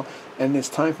all now, and it's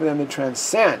time for them to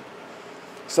transcend.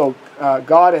 So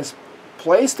God has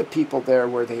placed the people there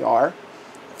where they are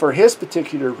for his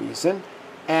particular reason.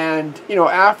 And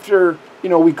after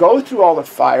we go through all the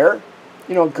fire,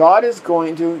 God is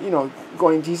going to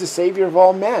he's the Savior of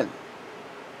all men.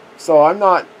 So I'm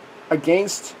not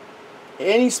against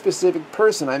any specific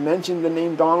person. I mentioned the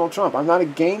name Donald Trump. I'm not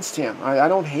against him. I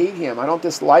don't hate him. I don't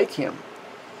dislike him.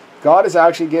 God has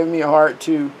actually given me a heart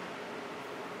to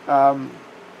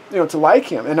to like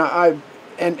him.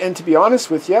 And to be honest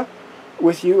with you,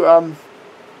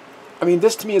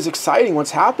 this to me is exciting,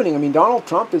 what's happening. Donald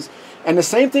Trump is, and the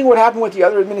same thing would happen with the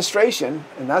other administration,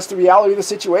 and that's the reality of the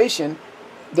situation.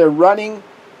 They're running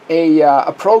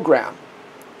a program.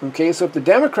 Okay, so if the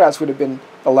Democrats would have been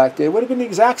elected, it would have been the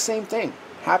exact same thing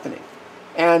happening.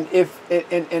 And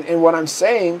and what I'm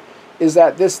saying is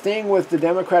that this thing with the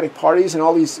Democratic parties and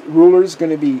all these rulers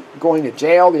going to be going to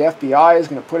jail, the FBI is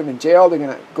going to put them in jail, they're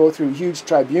going to go through huge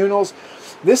tribunals.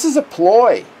 This is a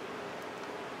ploy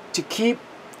to keep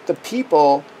the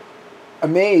people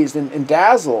amazed and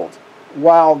dazzled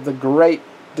while the great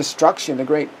destruction, the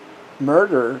great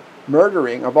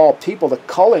murdering of all people, the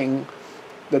culling,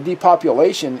 the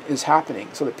depopulation is happening.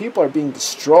 So the people are being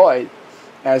destroyed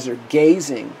as they're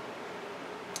gazing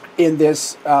in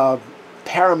this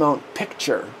Paramount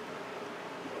picture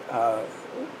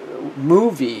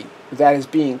movie that is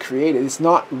being created. It's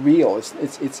not real. It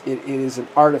is an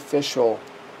artificial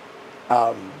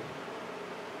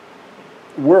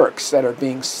works that are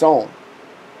being sown.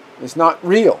 It's not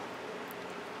real.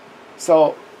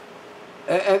 So,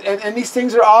 and these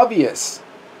things are obvious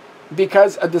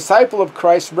because a disciple of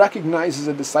Christ recognizes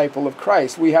a disciple of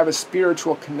Christ. We have a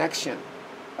spiritual connection,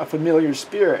 a familiar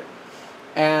spirit.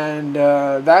 And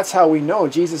that's how we know.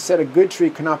 Jesus said a good tree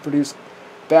cannot produce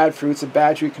bad fruits, a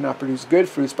bad tree cannot produce good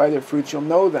fruits. By their fruits you'll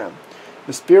know them.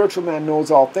 The spiritual man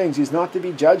knows all things. He's not to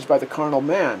be judged by the carnal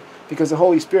man. because the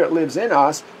Holy Spirit lives in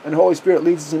us, and the Holy Spirit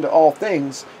leads us into all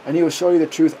things, and He will show you the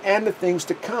truth and the things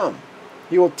to come.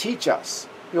 He will teach us.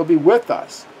 He'll be with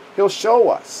us. He'll show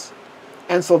us.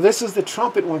 And so this is the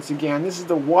trumpet once again. This is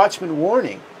the watchman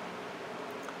warning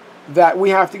that we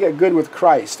have to get good with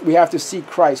Christ. We have to seek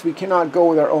Christ. We cannot go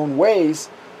with our own ways,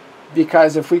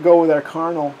 because if we go with our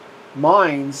carnal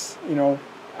minds, we're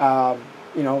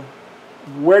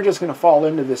just going to fall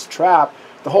into this trap.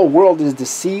 The whole world is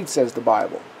deceived, says the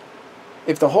Bible.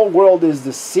 If the whole world is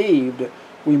deceived,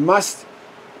 we must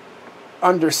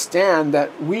understand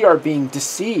that we are being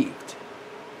deceived.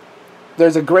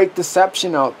 There's a great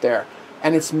deception out there,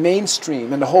 and it's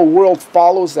mainstream, and the whole world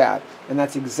follows that, and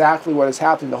that's exactly what is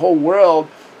happening. The whole world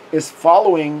is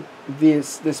following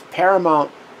this Paramount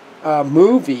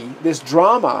movie, this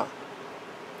drama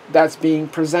that's being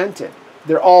presented.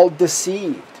 They're all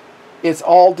deceived. It's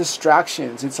all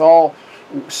distractions. It's all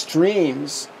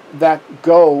streams that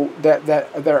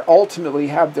ultimately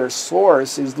have their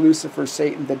source is Lucifer,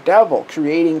 Satan, the devil,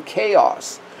 creating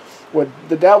chaos. What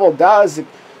the devil does,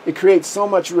 it creates so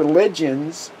much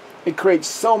religions, it creates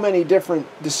so many different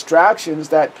distractions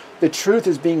that the truth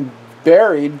is being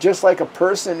buried, just like a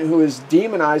person who is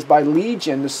demonized by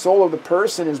legion. The soul of the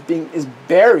person is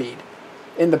buried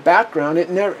in the background.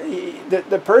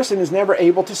 The person is never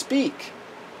able to speak.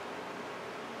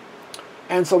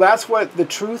 And so that's what the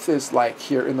truth is like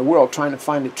here in the world, trying to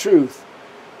find the truth.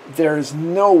 There is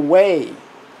no way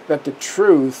that the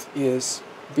truth is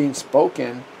being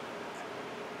spoken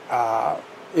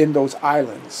in those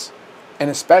islands. And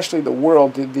especially the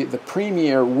world, the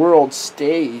premier world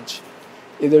stage,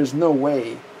 there's no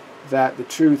way that the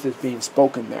truth is being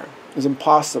spoken there. It's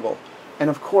impossible. And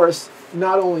of course,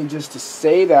 not only just to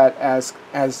say that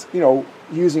as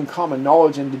using common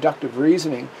knowledge and deductive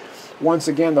reasoning, once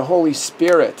again, the Holy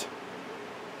Spirit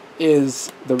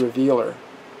is the revealer.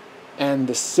 And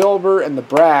the silver and the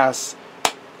brass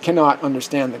cannot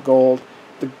understand the gold.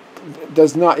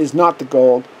 Is not the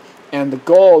gold. And the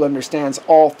gold understands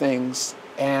all things.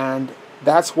 And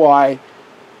that's why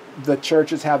the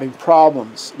church is having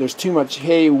problems. There's too much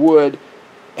hay, wood,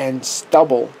 and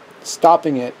stubble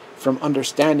stopping it from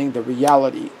understanding the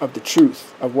reality of the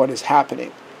truth of what is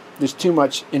happening. There's too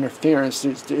much interference.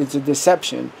 It's a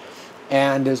deception.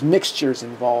 And there's mixtures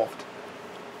involved.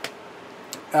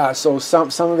 So some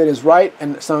of it is right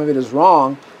and some of it is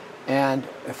wrong. And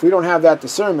if we don't have that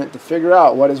discernment to figure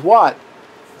out what is what,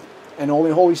 and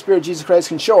only Holy Spirit, Jesus Christ,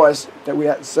 can show us,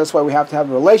 that's why we have to have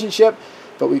a relationship.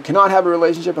 But we cannot have a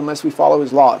relationship unless we follow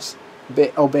His laws.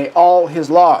 Obey all His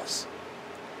laws.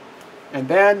 And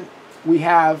then we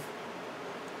have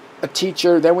a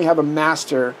teacher, then we have a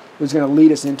master who's going to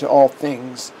lead us into all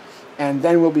things. And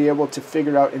then we'll be able to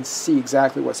figure out and see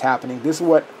exactly what's happening. This is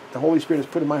what the Holy Spirit has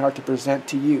put in my heart to present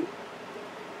to you.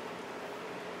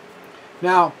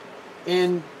 Now,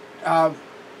 in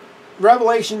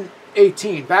Revelation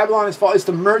 18, Babylon is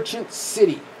the merchant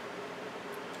city.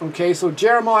 Okay, so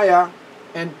Jeremiah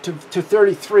and to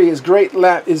 33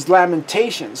 is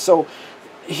lamentation. So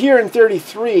here in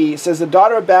 33 it says, the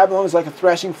daughter of Babylon is like a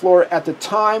threshing floor at the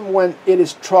time when it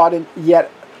is trodden, yet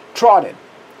trodden.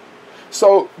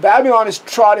 So Babylon is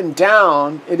trodden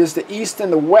down. It is the east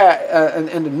and the west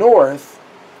and the north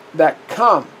that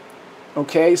come.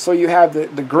 Okay, so you have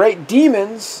the great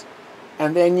demons,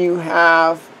 and then you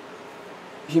have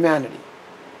humanity.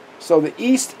 So the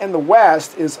east and the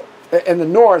west and the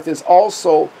north is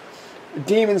also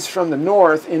demons from the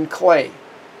north in clay.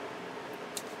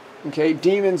 Okay,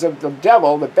 demons of the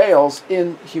devil, the Baals,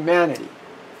 in humanity.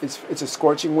 It's a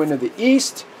scorching wind of the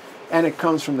east. And it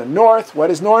comes from the north. What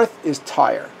is north? Is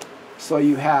Tyre. So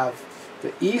you have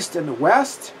the east and the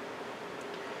west.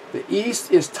 The east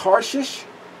is Tarshish.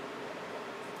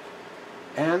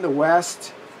 And the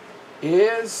west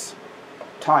is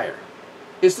Tyre.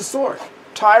 Is the sword.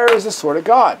 Tyre is the sword of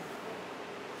God.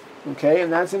 Okay,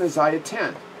 and that's in Isaiah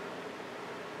 10.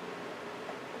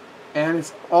 And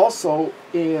it's also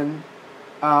in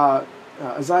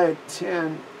Isaiah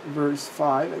 10, verse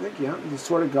 5, I think, yeah. The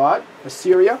sword of God.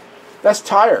 Assyria. That's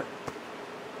Tyre.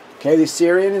 Okay, the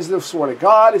Assyrian is the sword of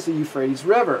God. It's the Euphrates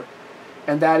River,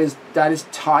 and that is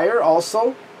Tyre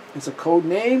also. It's a code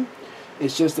name.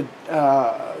 It's just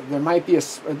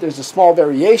there's a small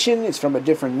variation. It's from a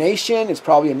different nation. It's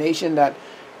probably a nation that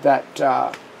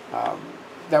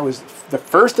was the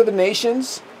first of the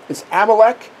nations. It's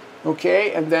Amalek.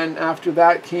 Okay, and then after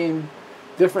that came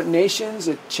different nations.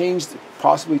 It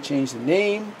possibly changed the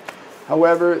name.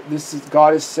 However,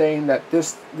 God is saying that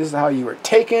this is how you were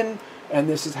taken, and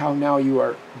this is how now you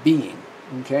are being.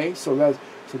 Okay, so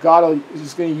So God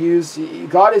is going to use,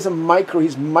 God is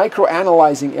he's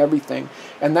micro-analyzing everything.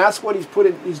 And that's what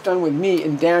he's done with me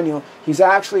in Daniel. He's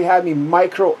actually had me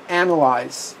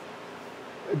micro-analyze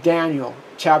Daniel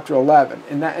chapter 11.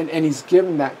 And he's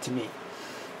given that to me.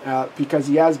 Because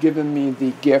he has given me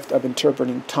the gift of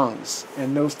interpreting tongues.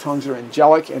 And those tongues are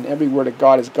angelic, and every word of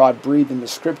God is God-breathed in the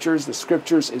Scriptures. The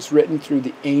Scriptures is written through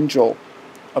the angel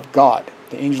of God,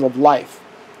 the angel of life,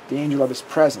 the angel of his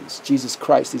presence. Jesus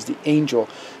Christ is the angel,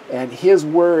 and his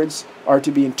words are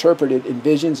to be interpreted in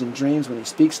visions and dreams when he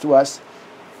speaks to us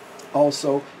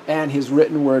also, and his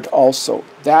written word also.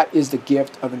 That is the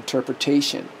gift of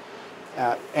interpretation.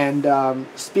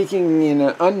 Speaking in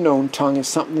an unknown tongue is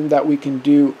something that we can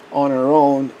do on our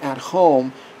own at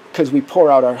home, because we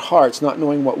pour out our hearts not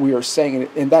knowing what we are saying,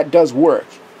 and that does work.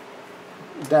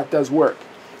 That does work.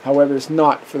 However, it's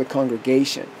not for the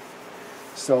congregation.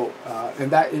 So,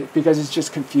 because it's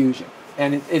just confusion,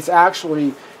 and it's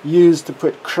actually used to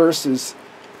put curses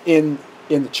in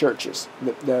the churches.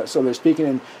 So they're speaking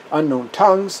in unknown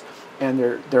tongues, and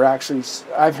they're actually.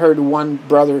 I've heard one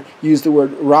brother use the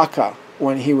word raka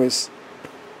when he was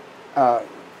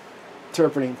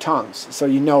interpreting tongues. So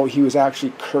you know he was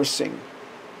actually cursing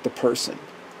the person.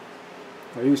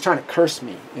 Or he was trying to curse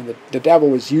me, and the devil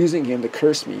was using him to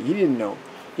curse me. He didn't know.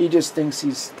 He just thinks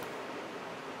he's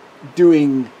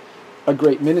doing a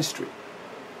great ministry.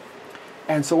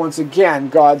 And so once again,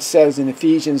 God says in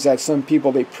Ephesians that some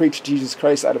people, they preach Jesus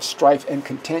Christ out of strife and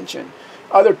contention.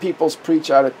 Other peoples preach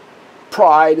out of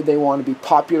pride. They want to be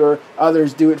popular.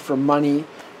 Others do it for money.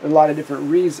 A lot of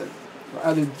different reasons.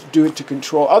 Others do it to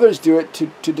control. Others do it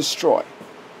to destroy.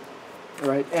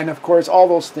 Right? And of course, all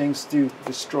those things do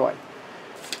destroy.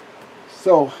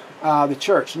 So, the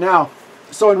church. Now,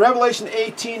 so in Revelation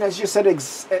 18, as you said,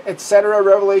 etc.,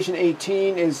 Revelation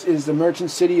 18 is the merchant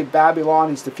city of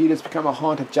Babylon. It's defeated. It's become a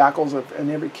haunt of jackals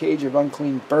and every cage of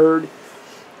unclean bird.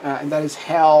 And that is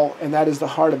hell. And that is the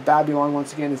heart of Babylon.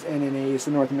 Once again, is NAA. It's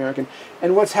the North American.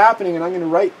 And what's happening, and I'm going to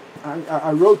write,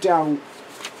 I wrote down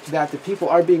that the people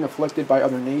are being afflicted by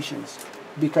other nations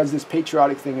because this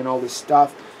patriotic thing and all this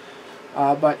stuff.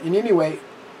 But anyways,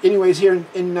 here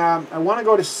I want to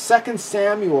go to 2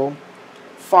 Samuel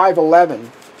 5:11.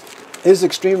 This is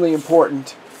extremely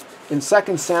important. In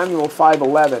 2 Samuel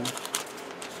 5:11.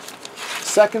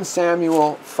 2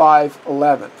 Samuel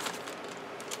 5:11.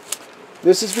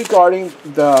 This is regarding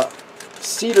the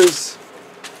cedars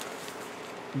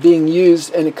being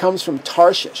used, and it comes from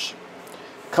Tarshish.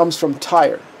 It comes from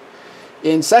Tyre.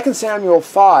 In 2 Samuel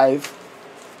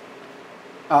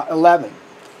 5:11.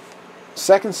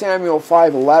 2 Samuel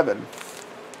 5:11.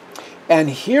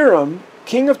 And Hiram,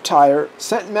 king of Tyre,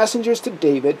 sent messengers to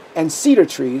David and cedar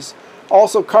trees,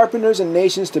 also carpenters and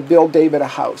nations, to build David a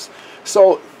house.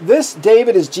 So this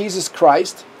David is Jesus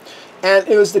Christ, and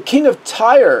it was the king of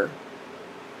Tyre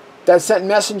that sent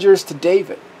messengers to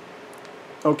David,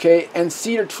 okay, and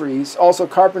cedar trees, also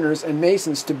carpenters and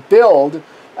masons, to build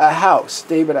a house,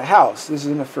 David a house. This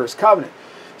is in the first covenant.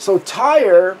 So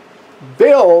Tyre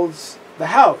builds the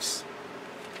house,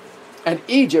 and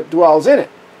Egypt dwells in it.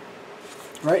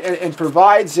 Right, and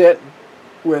provides it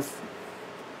with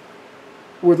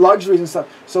luxuries and stuff.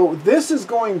 So this is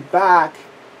going back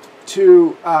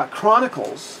to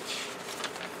Chronicles,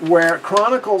 where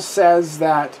Chronicles says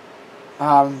that.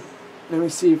 Let me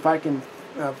see if I can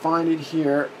find it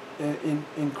here.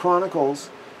 In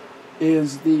Chronicles,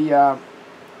 is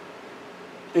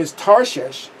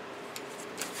Tarshish.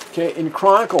 Okay, in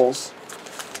Chronicles.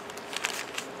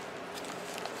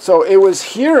 So it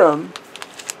was Hiram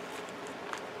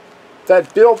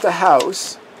that built the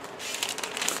house,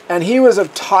 and he was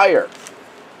of Tyre.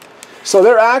 So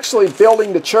they're actually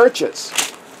building the churches.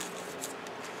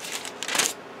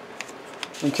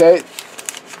 Okay,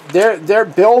 they're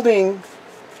building.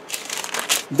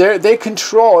 They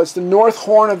control. It's the north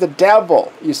horn of the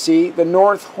devil. You see, the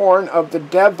north horn of the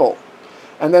devil,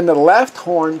 and then the left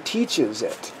horn teaches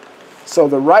it. So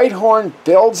the right horn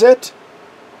builds it,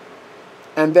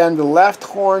 and then the left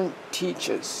horn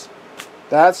teaches.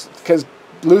 That's because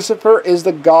Lucifer is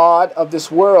the god of this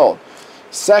world.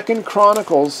 2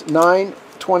 Chronicles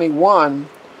 9:21.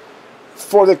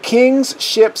 For the king's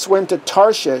ships went to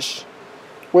Tarshish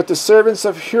with the servants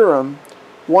of Hiram.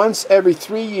 Once every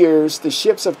 3 years, the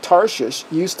ships of Tarshish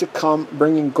used to come,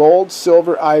 bringing gold,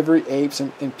 silver, ivory, apes,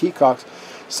 and peacocks.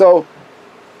 So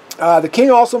the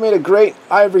king also made a great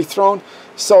ivory throne.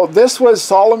 So this was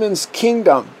Solomon's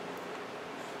kingdom.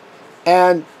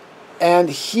 And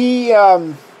he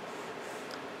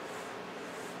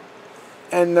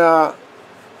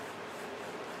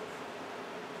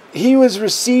he was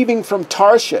receiving from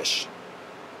Tarshish.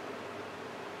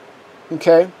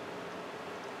 Okay?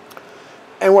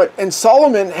 And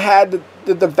Solomon had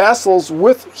the vessels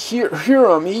with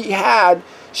Hiram. He had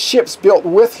ships built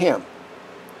with him.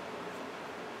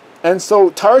 And so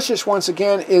Tarshish, once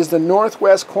again, is the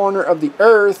northwest corner of the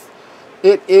earth.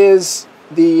 It is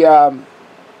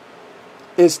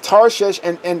is Tarshish,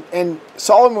 and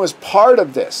Solomon was part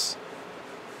of this.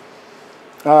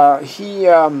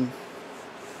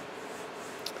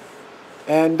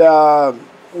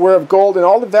 Were of gold, and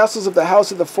all the vessels of the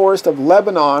house of the forest of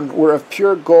Lebanon were of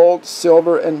pure gold,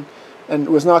 silver, and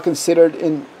was not considered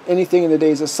in anything in the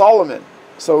days of Solomon.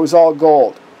 So it was all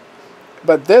gold.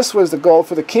 But this was the gold,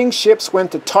 for the king's ships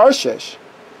went to Tarshish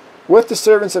with the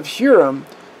servants of Hiram.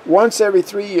 Once every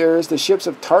 3 years, the ships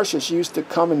of Tarshish used to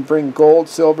come and bring gold,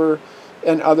 silver,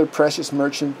 and other precious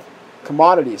merchant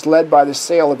commodities, led by the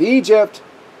sale of Egypt.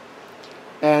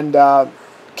 And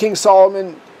King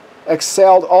Solomon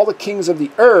excelled all the kings of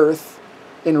the earth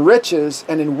in riches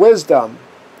and in wisdom.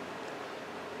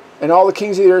 And all the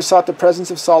kings of the earth sought the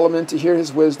presence of Solomon to hear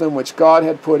his wisdom, which God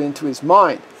had put into his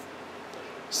mind.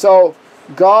 So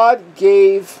God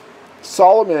gave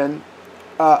Solomon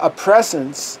a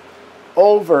presence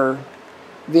over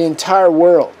the entire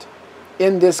world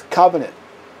in this covenant.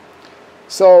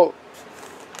 So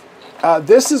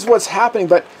this is what's happening.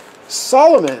 But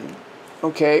Solomon,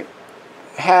 okay,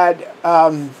 had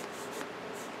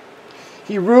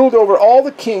he ruled over all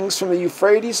the kings from the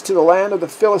Euphrates to the land of the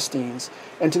Philistines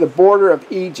and to the border of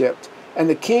Egypt. And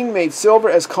the king made silver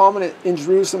as common in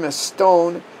Jerusalem as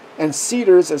stone, and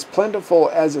cedars as plentiful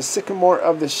as the sycamore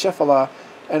of the Shephelah,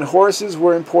 and horses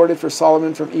were imported for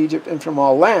Solomon from Egypt and from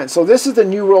all lands. So this is the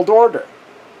New World Order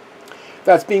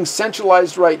that's being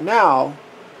centralized right now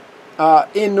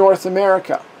in North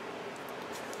America.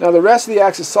 Now the rest of the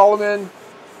acts of Solomon,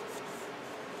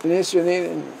 in Israel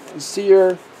and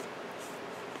Seir,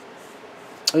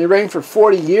 and he reigned for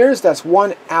 40 years. That's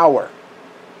 1 hour.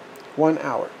 1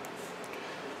 hour.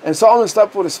 And Solomon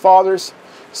slept with his fathers.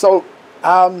 So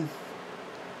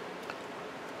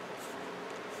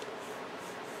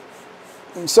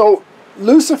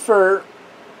Lucifer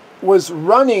was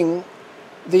running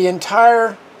the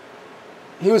entire,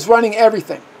 he was running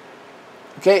everything.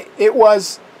 Okay, it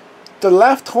was the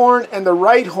left horn and the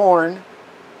right horn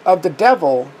of the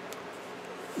devil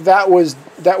that was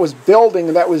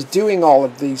building, that was doing all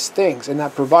of these things, and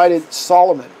that provided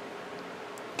Solomon.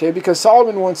 Okay, because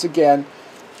Solomon, once again,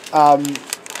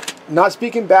 not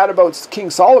speaking bad about King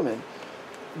Solomon,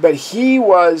 but he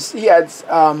was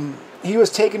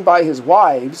taken by his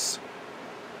wives,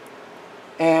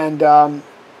 and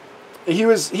he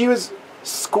was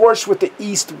scorched with the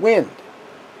east wind.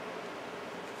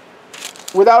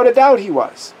 Without a doubt, he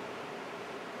was.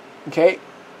 Okay,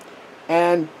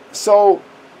 and so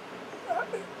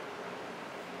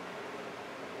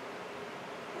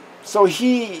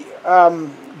he,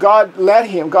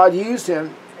 God used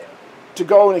him to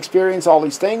go and experience all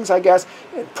these things, I guess,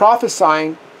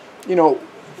 prophesying,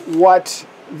 what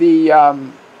the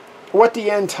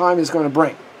end time is going to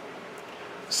bring.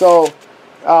 So,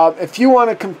 if you want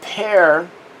to compare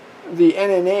the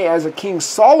NAA as a King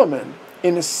Solomon,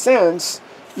 in a sense,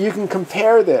 you can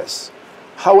compare this.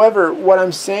 However, what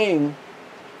I'm saying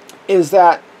is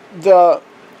that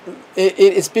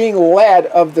it's being led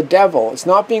of the devil. It's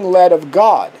not being led of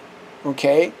God.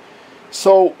 Okay?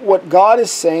 So what God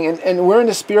is saying, and we're in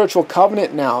a spiritual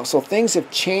covenant now, so things have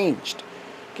changed.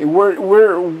 Okay,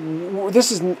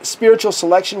 this is spiritual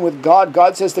selection with God.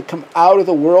 God says to come out of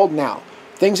the world now.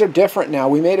 Things are different now.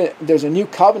 There's a new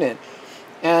covenant,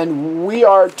 and we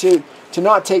are to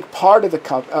not take part of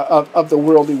the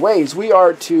worldly ways. We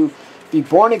are to be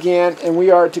born again, and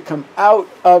we are to come out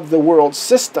of the world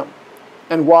system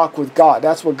and walk with God.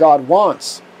 That's what God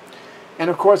wants. And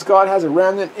of course, God has a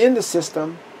remnant in the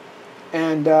system,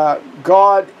 and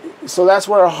so that's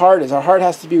where our heart is. Our heart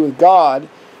has to be with God,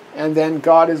 and then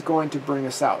God is going to bring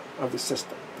us out of the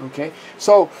system. Okay?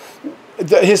 So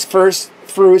his first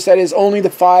fruits, that is only the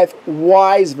 5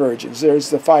 wise virgins. There's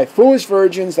the 5 foolish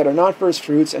virgins that are not first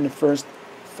fruits, and the first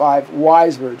 5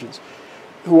 wise virgins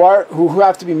who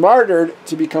have to be martyred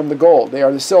to become the gold. They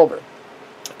are the silver.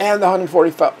 And the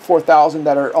 144,000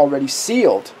 that are already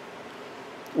sealed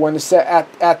when at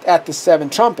the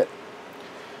 7th trumpet.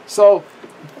 So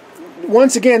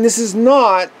once again, this is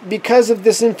not, because of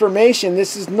this information,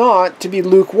 this is not to be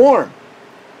lukewarm.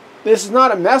 This is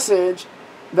not a message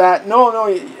that no,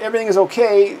 everything is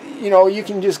okay. You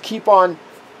can just keep on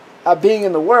being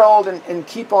in the world and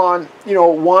keep on,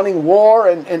 wanting war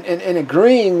and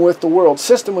agreeing with the world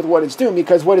system, with what it's doing,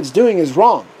 because what it's doing is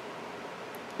wrong,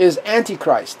 is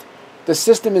antichrist. The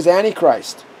system is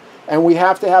antichrist, and we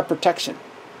have to have protection.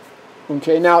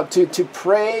 Okay, now to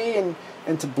pray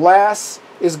and to bless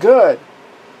is good.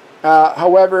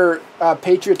 However,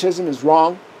 patriotism is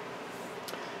wrong.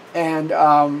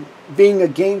 And being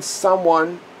against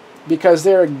someone because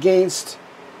they're against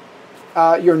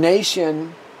your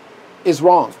nation is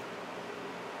wrong.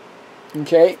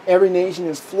 Okay, every nation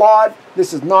is flawed.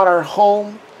 This is not our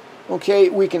home. Okay,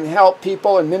 we can help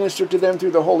people and minister to them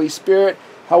through the Holy Spirit.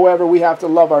 However, we have to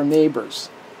love our neighbors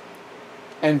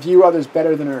and view others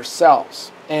better than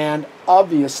ourselves. And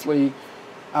obviously,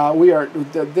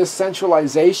 this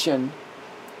centralization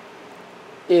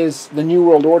is the New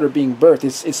World Order being birthed.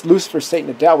 It's Lucifer, Satan,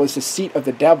 the devil. It's the seat of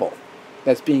the devil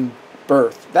that's being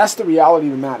birthed. That's the reality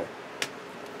of the matter.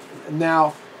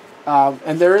 Now,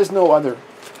 and there is no other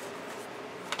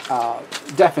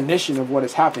definition of what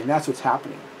is happening. That's what's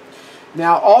happening.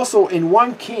 Now, also in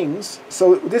 1 Kings,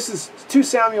 so this is 2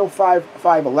 Samuel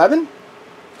 5:11.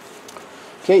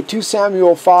 Okay, 2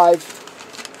 Samuel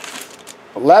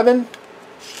 5:11.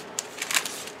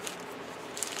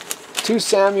 2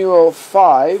 Samuel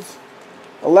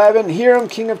 5:11. Hiram,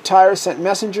 king of Tyre, sent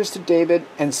messengers to David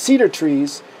and cedar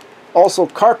trees, also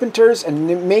carpenters and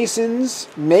masons,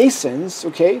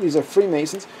 okay, these are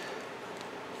Freemasons,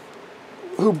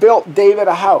 who built David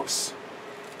a house.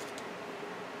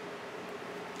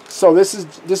 So this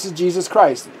is Jesus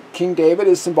Christ. King David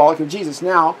is symbolic of Jesus.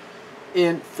 Now,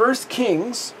 in 1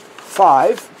 Kings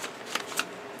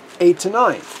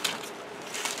 5:8-9.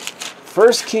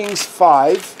 1 Kings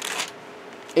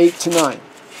 5:8-9.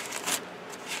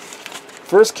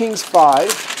 1 Kings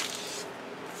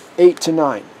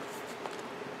 5:8-9.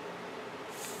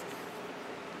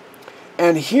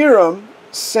 And Hiram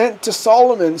sent to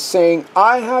Solomon, saying,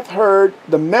 I have heard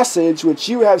the message which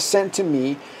you have sent to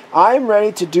me. I am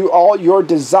ready to do all your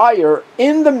desire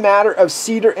in the matter of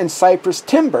cedar and cypress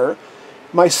timber.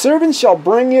 My servant shall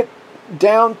bring it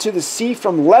down to the sea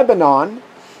from Lebanon,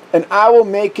 and I will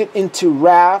make it into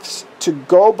rafts to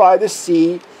go by the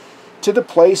sea to the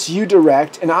place you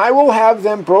direct, and I will have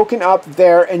them broken up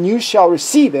there, and you shall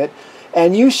receive it,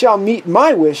 and you shall meet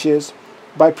my wishes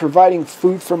by providing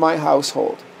food for my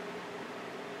household.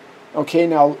 Okay,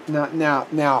 now,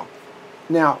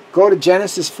 go to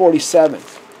Genesis 47.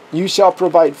 You shall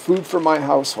provide food for my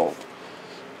household.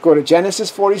 Go to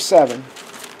Genesis 47.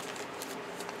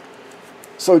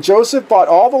 So Joseph bought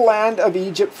all the land of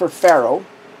Egypt for Pharaoh.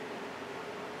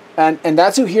 And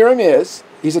that's who Hiram is.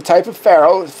 He's a type of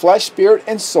Pharaoh, flesh, spirit,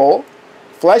 and soul.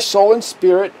 Flesh, soul, and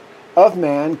spirit of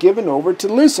man given over to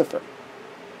Lucifer.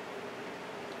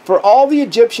 For all the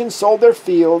Egyptians sold their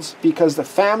fields because the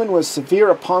famine was severe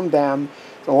upon them.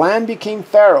 The land became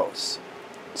Pharaoh's.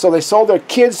 So they sold their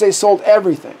kids, they sold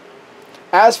everything.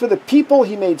 As for the people,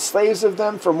 he made slaves of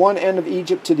them from one end of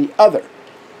Egypt to the other.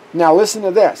 Now listen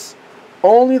to this.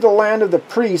 Only the land of the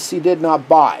priests he did not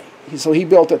buy. So he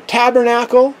built a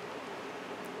tabernacle,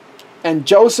 and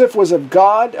Joseph was of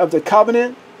God, of the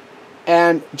covenant,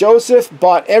 and Joseph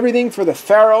bought everything for the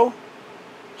Pharaoh.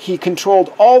 He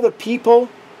controlled all the people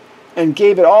and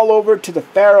gave it all over to the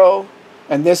Pharaoh.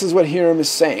 And this is what Hiram is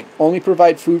saying. Only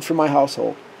provide food for my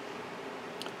household.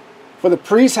 For the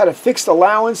priests had a fixed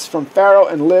allowance from Pharaoh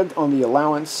and lived on the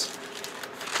allowance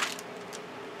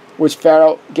which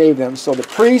Pharaoh gave them. So the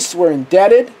priests were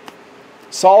indebted.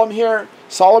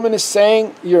 Solomon is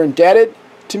saying, you're indebted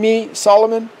to me,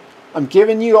 Solomon. I'm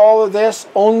giving you all of this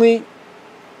only,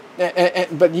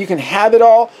 but you can have it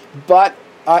all, but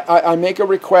I make a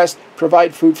request,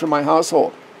 provide food for my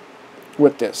household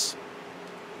with this.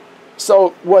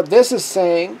 So what this is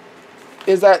saying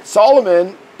is that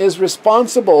Solomon is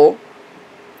responsible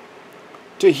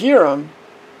to Hiram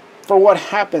for what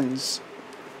happens,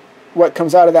 what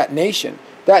comes out of that nation.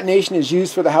 That nation is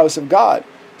used for the house of God.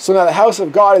 So now the house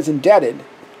of God is indebted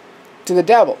to the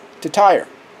devil, to Tyre.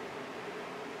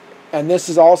 And this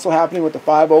is also happening with the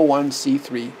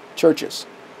 501c3 churches.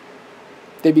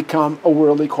 They become a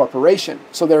worldly corporation.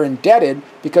 So they're indebted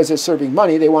because they're serving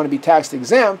money. They want to be tax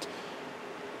exempt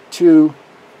to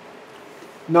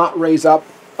not raise up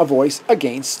a voice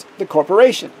against the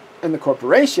corporation. And the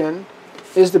corporation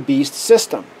is the beast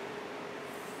system.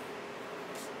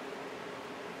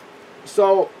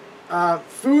 So,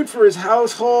 food for his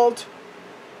household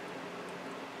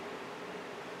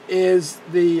is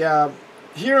the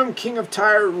Hiram, king of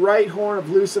Tyre, right horn of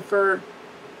Lucifer.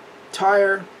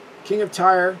 Tyre, king of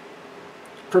Tyre,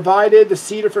 provided the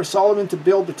cedar for Solomon to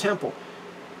build the temple.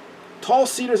 Tall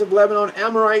cedars of Lebanon,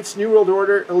 Amorites, New World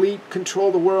Order, elite,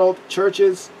 control the world,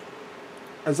 churches.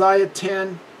 Isaiah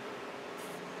 10,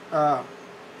 5,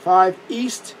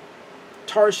 east,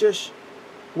 Tarshish,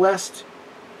 west,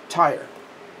 Tyre.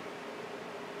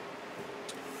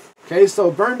 Okay,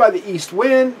 so burned by the east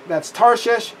wind, that's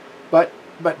Tarshish, but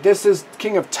this is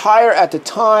king of Tyre at the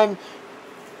time.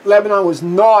 Lebanon was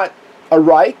not a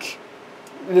Reich.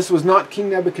 This was not King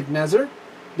Nebuchadnezzar.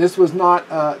 This was not.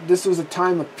 This was a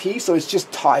time of peace. So it's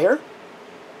just Tyre.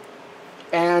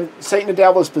 And Satan the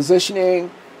devil is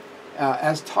positioning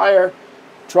as Tyre,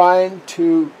 trying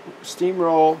to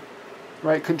steamroll,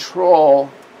 right, control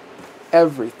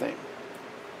everything.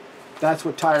 That's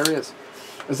what Tyre is.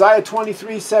 Isaiah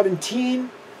 23:17.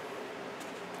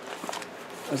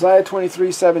 Isaiah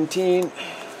 23:17.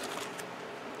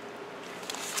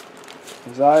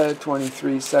 Isaiah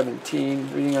 23:17,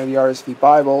 reading out of the RSV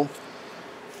Bible.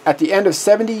 At the end of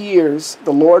 70 years,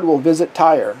 the Lord will visit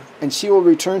Tyre, and she will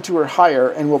return to her hire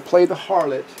and will play the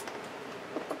harlot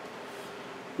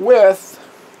with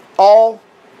all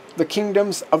the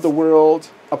kingdoms of the world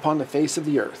upon the face of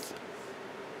the earth.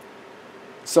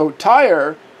 So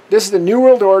Tyre, this is the New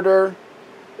World Order.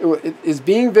 It is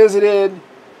being visited,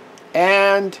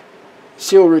 and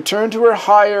she will return to her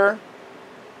hire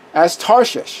as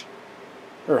Tarshish.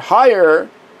 Her hire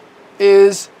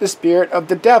is the spirit of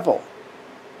the devil,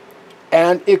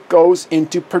 and it goes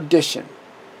into perdition.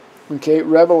 Okay,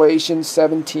 Revelation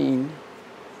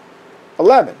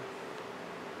 17:11.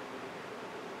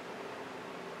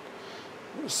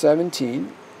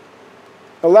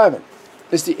 17:11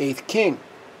 is the 8th king.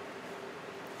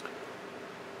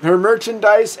 Her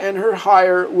merchandise and her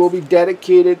hire will be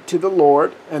dedicated to the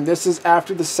Lord, and this is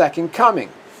after the second coming.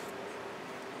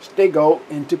 They go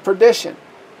into perdition.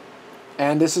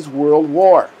 And this is world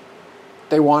war.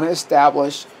 They want to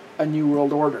establish a new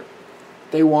world order.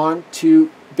 They want to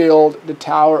build the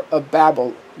Tower of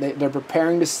Babel. They're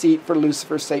preparing the seat for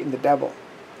Lucifer, Satan, the devil.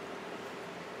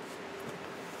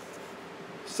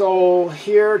 So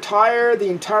here, Tyre, the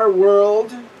entire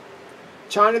world.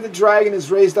 China the dragon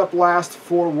is raised up last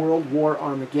for World War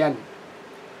Armageddon.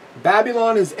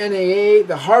 Babylon is NAA,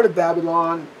 the heart of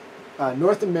Babylon,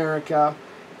 North America,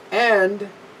 and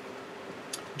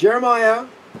Jeremiah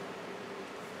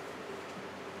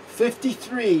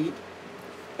 53,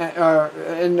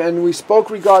 and I spoke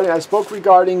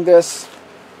regarding this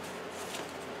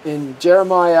in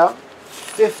Jeremiah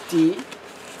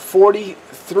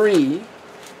 50:43.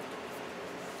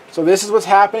 So this is what's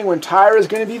happening when Tyre is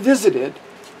going to be visited.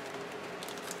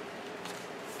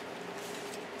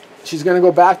 She's going to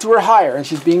go back to her hire, and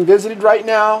she's being visited right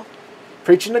now,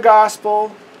 preaching the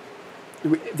gospel,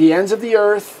 the ends of the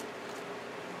earth.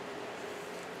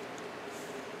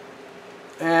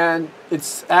 And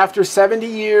it's after 70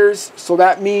 years, so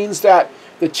that means that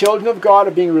the children of God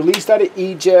are being released out of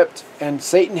Egypt, and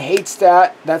Satan hates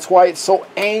that. That's why it's so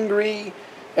angry,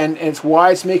 and it's why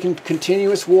it's making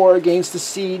continuous war against the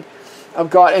seed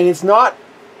of God. And it's not,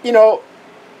 you know,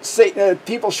 Satan,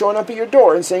 people showing up at your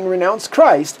door and saying, renounce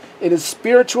Christ. It is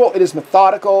spiritual, it is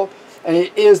methodical, and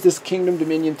it is this kingdom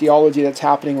dominion theology that's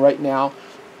happening right now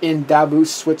in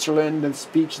Davos, Switzerland, the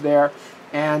speech there,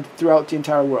 and throughout the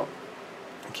entire world.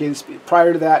 Okay,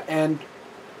 prior to that, and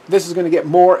this is going to get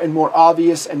more and more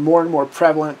obvious and more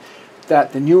prevalent,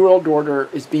 that the New World Order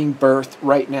is being birthed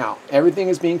right now. Everything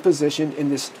is being positioned in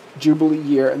this Jubilee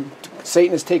year, and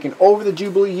Satan has taken over the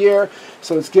Jubilee year,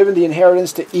 so it's given the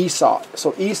inheritance to Esau.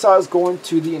 So Esau is going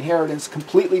to the inheritance,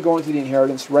 completely going to the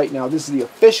inheritance right now. This is the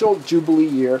official Jubilee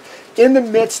year in the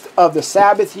midst of the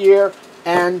Sabbath year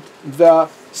and the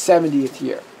 70th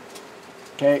year.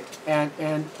 Okay, and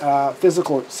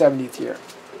physical 70th year.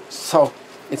 So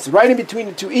it's right in between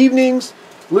the two evenings.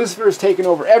 Lucifer has taken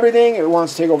over everything. It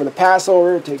wants to take over the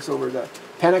Passover. It takes over the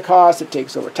Pentecost. It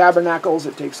takes over tabernacles.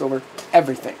 It takes over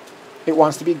everything. It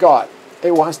wants to be God.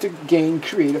 It wants to gain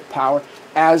creative power,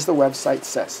 as the website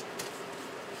says.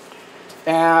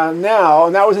 And now,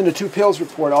 and that was in the Two Pills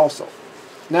report also.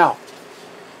 Now,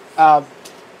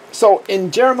 so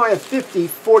in Jeremiah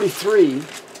 50:43,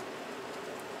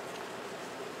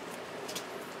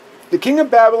 the king of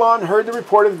Babylon heard the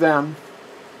report of them,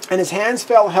 and his hands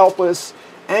fell helpless.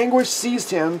 Anguish seized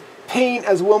him, pain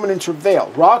as a woman in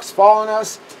travail. Rocks fall on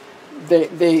us.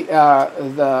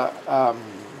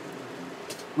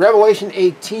 Revelation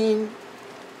 18,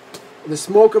 the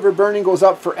smoke of her burning goes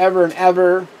up forever and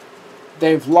ever.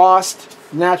 They've lost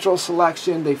natural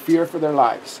selection. They fear for their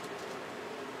lives.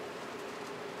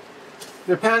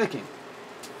 They're panicking.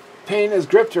 Pain has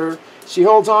gripped her. She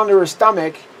holds on to her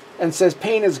stomach and says,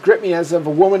 pain has gripped me as of a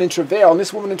woman in travail. And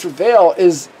this woman in travail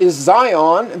is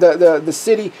Zion, the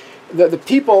city, the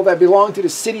people that belong to the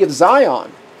city of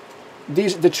Zion.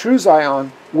 The true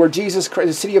Zion, where Jesus Christ,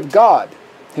 the city of God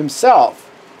himself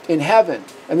in heaven.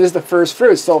 And this is the first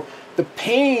fruits. So the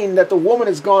pain that the woman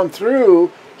has gone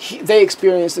through, they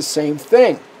experience the same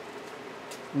thing.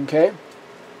 Okay.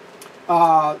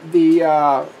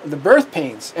 The birth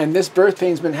pains, and this birth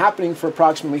pain's been happening for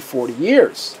approximately 40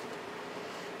 years.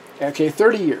 Okay,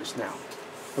 30 years now,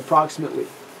 approximately.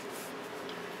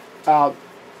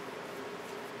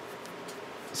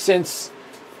 Since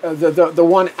the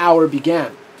 1 hour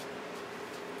began.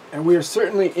 And we are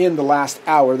certainly in the last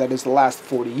hour, that is the last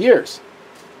 40 years.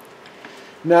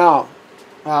 Now,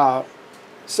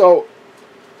 so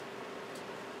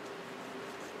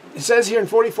it says here in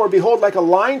 44, behold, like a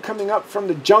lion coming up from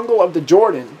the jungle of the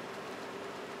Jordan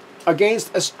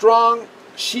against a strong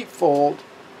sheepfold,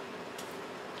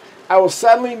 I will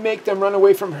suddenly make them run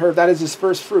away from her, that is his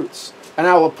first fruits. And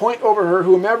I will appoint over her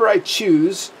whomever I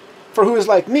choose, for who is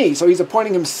like me. So he's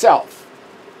appointing himself.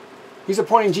 He's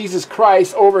appointing Jesus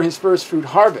Christ over his first fruit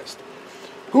harvest.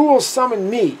 Who will summon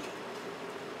me?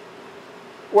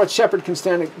 What shepherd can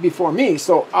stand before me?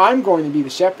 So I'm going to be the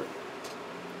shepherd.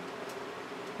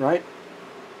 Right?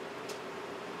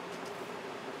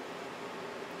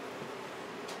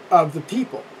 Of the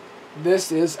people.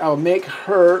 This is, I'll make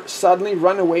her suddenly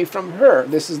run away from her.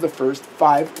 This is the first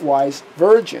 5 wise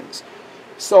virgins.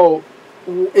 So,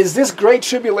 is this great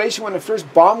tribulation when the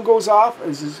first bomb goes off?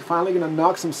 Is this finally going to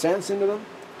knock some sense into them?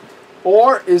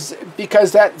 Or is,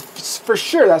 because that, for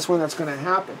sure, that's when that's going to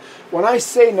happen. When I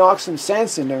say knock some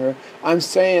sense into her, I'm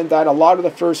saying that a lot of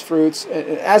the first fruits,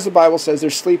 as the Bible says,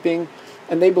 they're sleeping,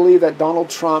 and they believe that Donald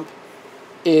Trump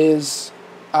is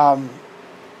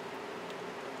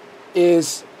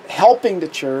helping the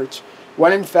church,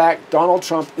 when in fact Donald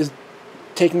Trump is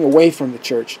taking away from the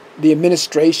church. The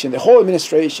administration, the whole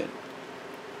administration.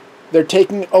 They're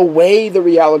taking away the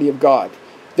reality of God.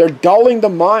 They're dulling the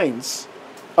minds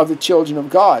of the children of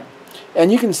God.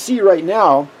 And you can see right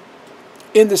now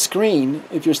in the screen,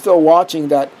 if you're still watching,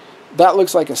 that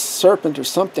looks like a serpent or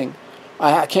something.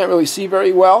 I can't really see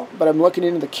very well, but I'm looking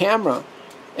into the camera,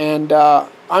 and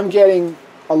I'm getting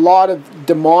a lot of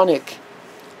demonic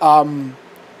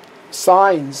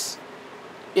signs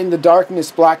in the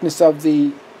darkness, blackness of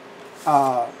the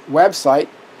website,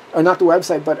 or not the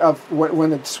website, but of when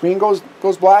the screen goes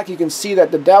black, you can see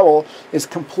that the devil is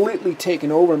completely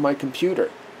taken over my computer.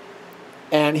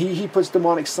 And he puts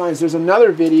demonic signs. There's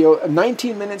another video,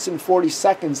 19 minutes and 40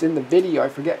 seconds in the video, I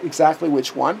forget exactly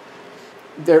which one,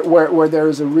 where there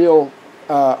is a real,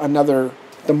 another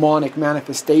demonic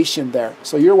manifestation there.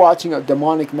 So you're watching a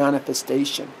demonic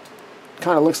manifestation.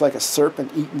 Kind of looks like a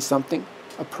serpent eating something,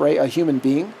 a prey, a human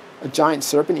being, a giant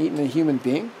serpent eating a human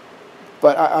being.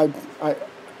 But I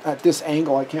at this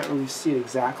angle, I can't really see it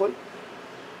exactly.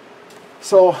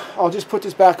 So I'll just put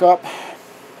this back up.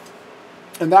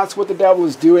 And that's what the devil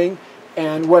is doing.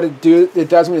 And what it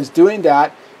does when it's doing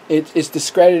that, it's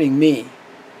discrediting me.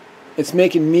 It's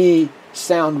making me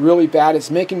sound really bad. It's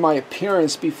making my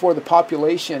appearance before the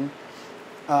population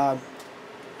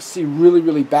see really,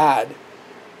 really bad.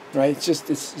 Right?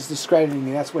 It's discrediting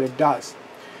me. That's what it does.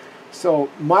 So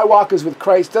my walk is with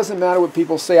Christ. Doesn't matter what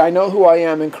people say. I know who I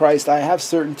am in Christ. I have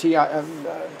certainty. I'm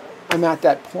at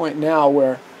that point now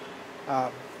where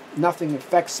nothing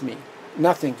affects me.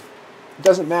 Nothing. It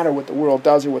doesn't matter what the world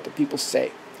does or what the people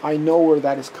say. I know where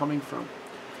that is coming from.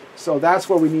 So that's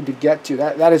where we need to get to.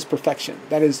 That is perfection.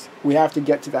 That is, we have to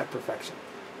get to that perfection.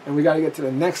 And we got to get to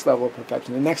the next level of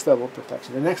perfection, the next level of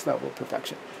perfection, the next level of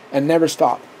perfection, and never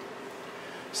stop.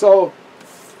 So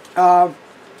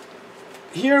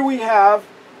here we have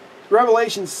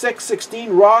Revelation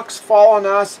 6:16. Rocks fall on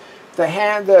us.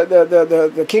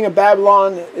 The king of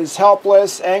Babylon is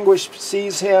helpless. Anguish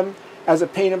sees him as a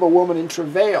pain of a woman in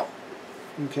travail.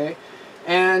 Okay,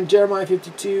 and Jeremiah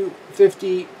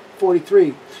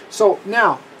 52:43. So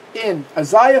now in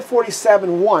Isaiah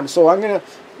 47:1. So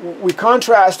we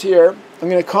contrast here. I'm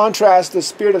going to contrast the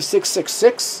spirit of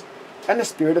 666 and the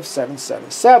spirit of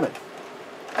 777.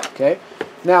 Okay,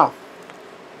 now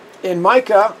in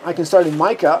Micah, I can start in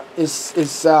Micah, is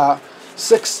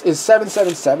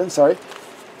 777, sorry.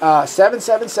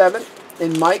 777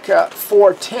 in Micah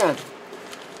 4:10.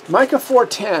 Micah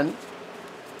 4:10,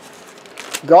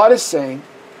 God is saying,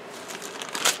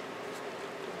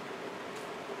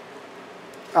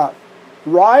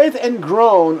 writhe and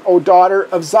groan, O daughter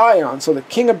of Zion. So the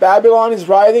king of Babylon is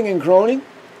writhing and groaning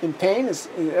in pain as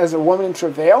a woman in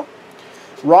travail.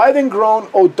 Writhe and groan,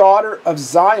 O daughter of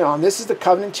Zion. This is the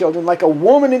covenant children, like a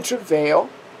woman in travail.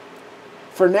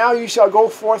 For now you shall go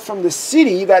forth from the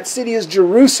city. That city is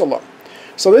Jerusalem.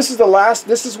 So this is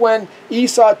when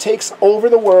Esau takes over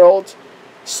the world.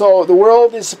 So the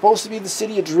world is supposed to be the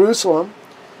city of Jerusalem.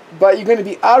 But you're going to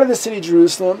be out of the city of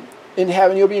Jerusalem in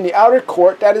heaven. You'll be in the outer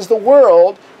court. That is the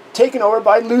world taken over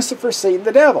by Lucifer, Satan,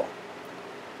 the devil.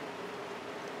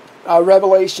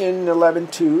 Revelation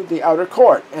 11:2, the outer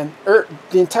court. And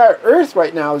the entire earth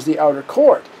right now is the outer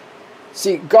court.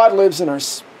 See, God lives in our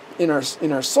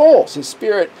souls. His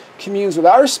Spirit communes with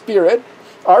our spirit,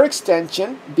 our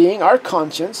extension, being our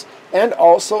conscience, and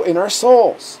also in our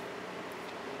souls.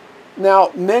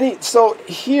 Now, so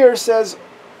here says,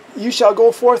 you shall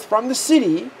go forth from the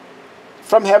city,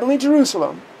 from heavenly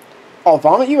Jerusalem. I'll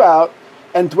vomit you out,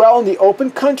 and dwell in the open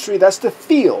country. That's the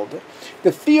field.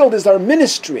 The field is our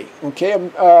ministry. Okay,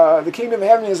 the kingdom of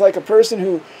heaven is like a person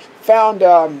who found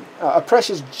a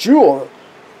precious jewel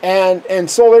and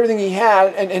sold everything he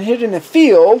had and hid in a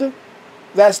field.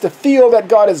 That's the field that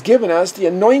God has given us, the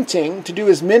anointing to do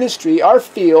his ministry, our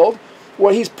field,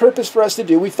 what he's purposed for us to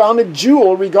do. We found a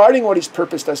jewel regarding what he's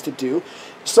purposed us to do.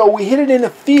 So we hid it in a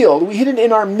field. We hid it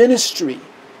in our ministry.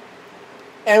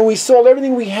 And we sold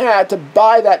everything we had to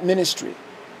buy that ministry.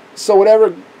 So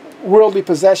whatever worldly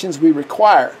possessions we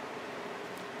require.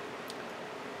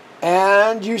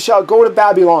 And you shall go to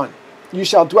Babylon. You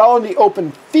shall dwell in the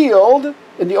open field,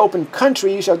 in the open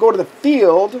country. You shall go to the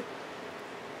field,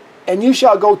 and you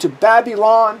shall go to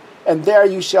Babylon, and there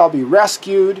you shall be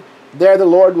rescued. There the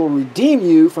Lord will redeem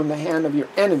you from the hand of your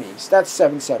enemies. That's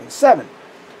 777.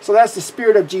 So that's the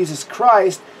Spirit of Jesus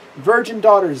Christ, virgin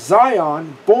daughter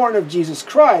Zion, born of Jesus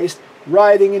Christ,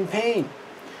 writhing in pain.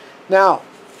 Now,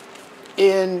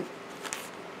 in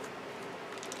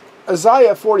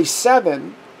Isaiah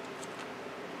 47,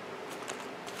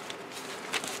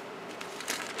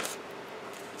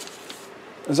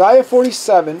 Isaiah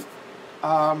 47,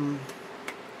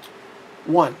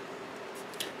 1.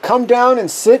 Come down and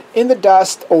sit in the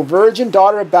dust, O virgin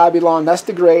daughter of Babylon. That's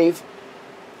the grave.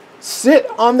 Sit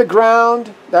on the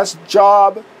ground. That's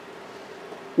Job.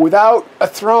 Without a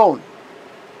throne.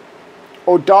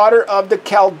 O daughter of the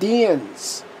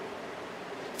Chaldeans.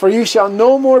 For you shall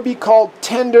no more be called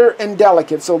tender and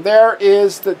delicate. So there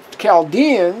is the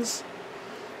Chaldeans.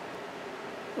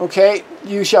 Okay,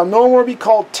 you shall no more be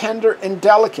called tender and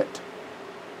delicate.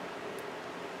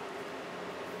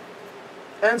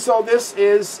 And so this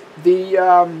is the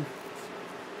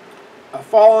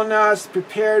fallenness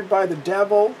prepared by the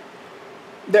devil,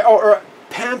 or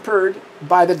pampered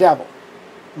by the devil.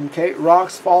 Okay,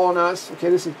 rocks fall on us.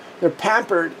 Okay, they're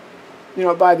pampered,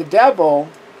 by the devil.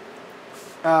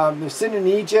 They're sin in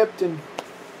Egypt and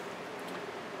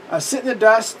sit in the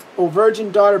dust, O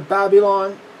virgin daughter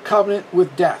Babylon, covenant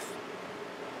with death.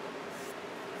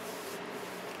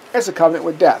 It's a covenant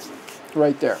with death,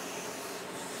 right there.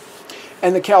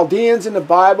 And the Chaldeans in the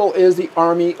Bible is the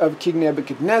army of King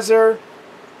Nebuchadnezzar,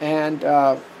 and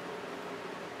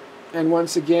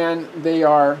once again they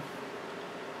are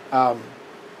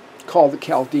called the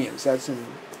Chaldeans. That's in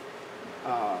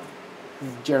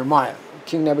Jeremiah.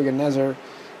 King Nebuchadnezzar,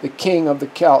 the king of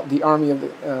the army of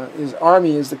his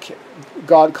army is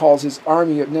God calls his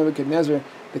army of Nebuchadnezzar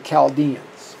the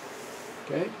Chaldeans.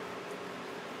 Okay.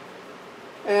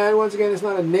 And once again, it's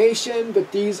not a nation,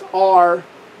 but these are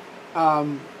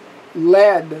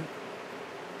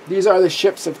these are the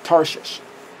ships of Tarshish.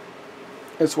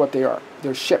 That's what they are.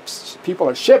 They're ships. People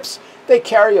are ships. They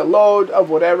carry a load of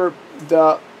whatever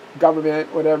the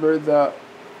government, whatever the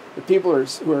people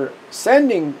who are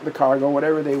sending the cargo,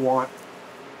 whatever they want,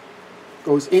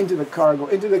 goes into the cargo,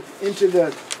 into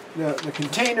the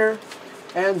container,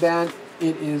 and then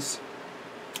it is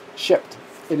shipped.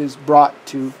 It is brought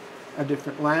to a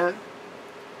different land.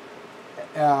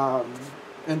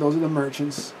 And those are the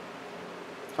merchants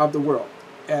of the world.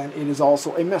 And it is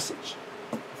also a message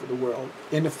for the world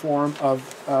in the form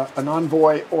of an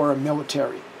envoy or a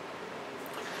military.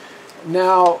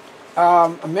 Now,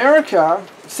 America,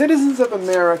 citizens of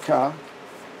America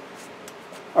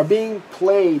are being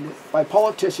played by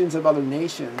politicians of other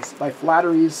nations by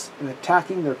flatteries and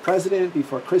attacking their president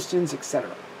before Christians,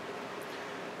 etc.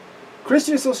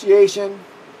 Christian Association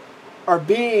are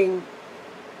being,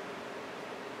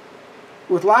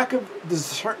 with lack of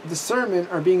discernment,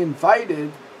 are being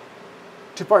invited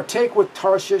to partake with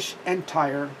Tarshish and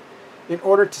Tyre in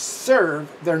order to serve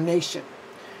their nation.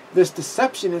 This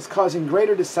deception is causing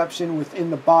greater deception within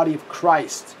the body of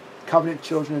Christ, covenant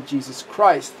children of Jesus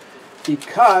Christ,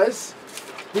 because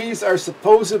these are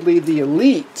supposedly the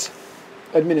elite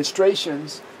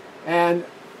administrations, and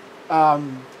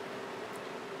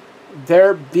they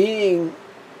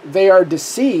are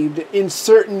deceived in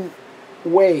certain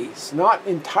ways. Not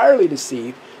entirely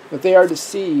deceived, but they are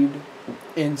deceived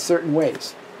in certain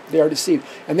ways. They are deceived.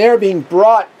 And they are being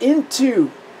brought into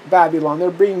Babylon.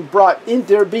 They're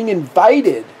being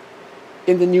invited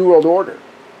in the New World Order,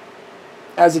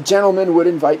 as a gentleman would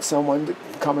invite someone to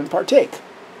come and partake.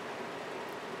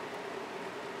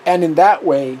 And in that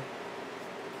way,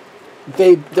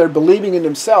 they're believing in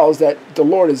themselves that the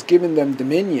Lord has given them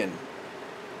dominion.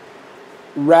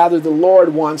 Rather, the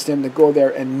Lord wants them to go there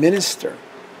and minister.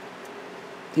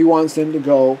 He wants them to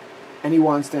go and he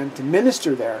wants them to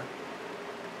minister there.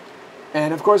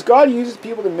 And of course, God uses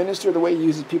people to minister the way he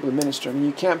uses people to minister. I mean,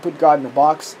 you can't put God in a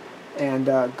box, and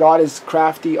God is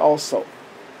crafty also.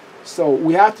 So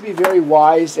we have to be very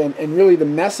wise, and really the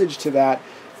message to that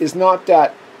is not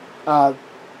that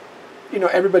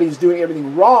everybody's doing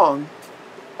everything wrong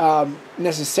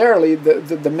necessarily.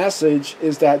 The message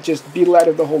is that just be led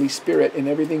of the Holy Spirit in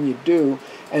everything you do,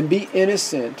 and be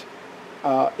innocent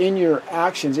in your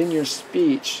actions, in your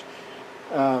speech,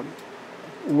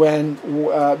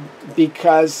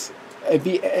 because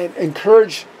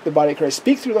encourage the body of Christ.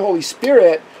 Speak through the Holy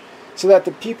Spirit so that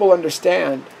the people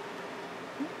understand.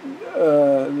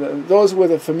 Those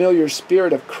with a familiar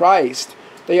spirit of Christ,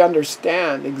 they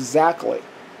understand exactly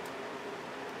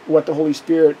what the Holy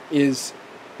Spirit is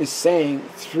saying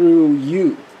through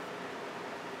you,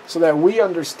 so that we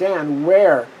understand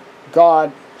where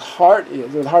God's heart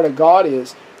is, or the heart of God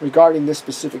is regarding this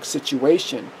specific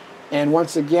situation. And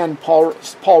once again, Paul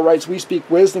writes, we speak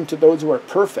wisdom to those who are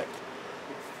perfect.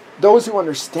 Those who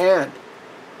understand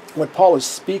what Paul is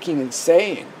speaking and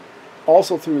saying,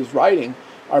 also through his writing,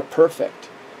 are perfect.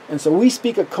 And so we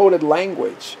speak a coded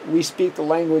language. We speak the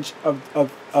language of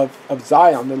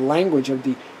Zion, the language of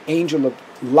the angel of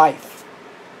life,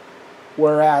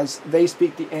 whereas they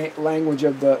speak the language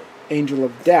of the angel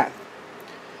of death.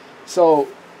 So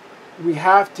we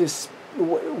have to.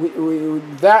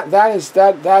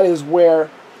 That is where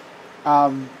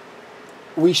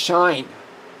we shine.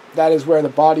 That is where the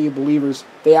body of believers,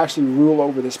 they actually rule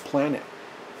over this planet.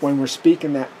 When we're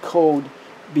speaking that code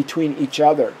between each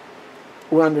other,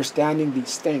 we're understanding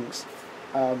these things.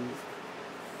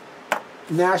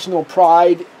 National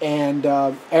pride and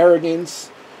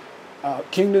arrogance,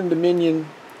 kingdom dominion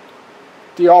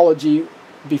theology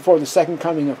before the second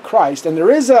coming of Christ. And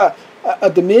there is a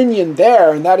dominion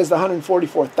there, and that is the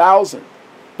 144,000.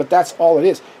 But that's all it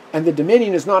is. And the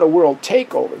dominion is not a world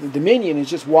takeover. The dominion is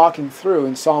just walking through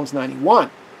in Psalms 91.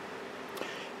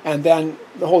 And then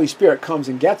the Holy Spirit comes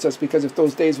and gets us, because if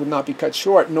those days would not be cut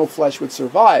short, no flesh would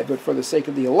survive. But for the sake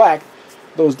of the elect,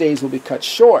 those days will be cut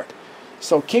short.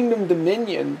 So kingdom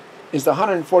dominion is the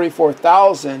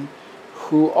 144,000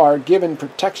 who are given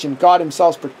protection. God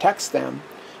himself protects them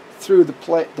through the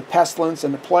pestilence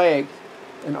and the plague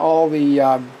and all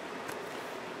the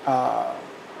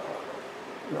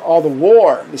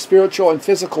war, the spiritual and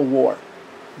physical war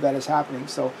that is happening.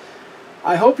 So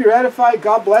I hope you're edified.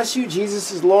 God bless you.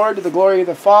 Jesus is Lord, to the glory of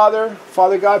the Father.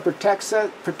 Father God, protect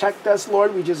us,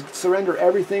 Lord. We just surrender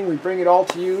everything. We bring it all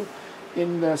to you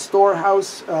in the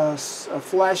storehouse,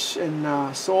 flesh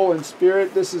and soul and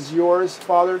spirit. This is yours,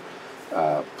 Father.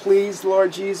 Please,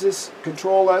 Lord Jesus,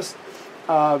 control us,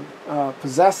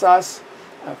 possess us.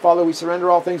 Father, we surrender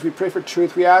all things. We pray for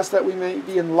truth. We ask that we may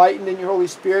be enlightened in your Holy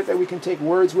Spirit, that we can take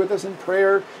words with us in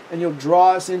prayer, and you'll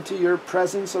draw us into your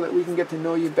presence so that we can get to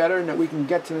know you better, and that we can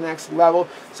get to the next level,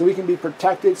 so we can be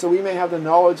protected, so we may have the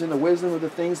knowledge and the wisdom of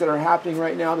the things that are happening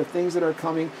right now, the things that are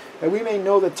coming, that we may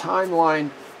know the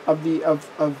timeline of the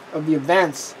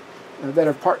events that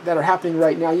are happening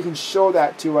right now. You can show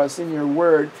that to us in your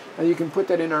word, and you can put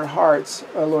that in our hearts,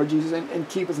 Lord Jesus, and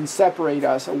keep us and separate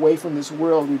us away from this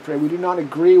world, we pray. We do not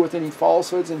agree with any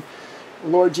falsehoods, and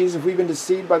Lord Jesus, if we've been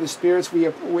deceived by the spirits, we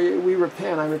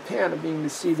repent. I repent of being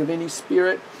deceived of any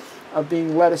spirit, of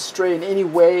being led astray in any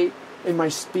way in my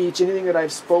speech, anything that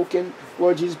I've spoken.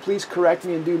 Lord Jesus, please correct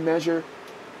me in due measure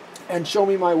and show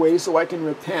me my way so I can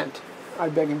repent. I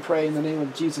beg and pray in the name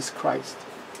of Jesus Christ.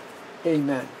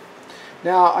 Amen.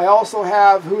 Now, I also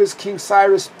have who is King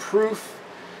Cyrus proof.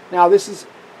 Now, this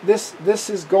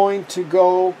is going to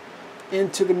go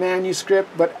into the manuscript,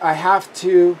 but I have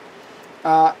to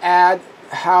add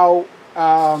how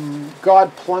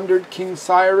God plundered King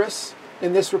Cyrus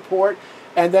in this report.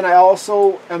 And then I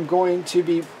also am going to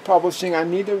be publishing, I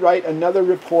need to write another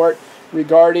report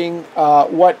regarding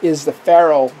what is the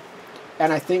Pharaoh.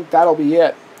 And I think that'll be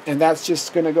it. And that's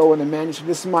just going to go in the manuscript.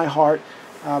 This is my heart.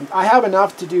 I have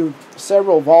enough to do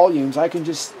several volumes. I can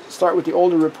just start with the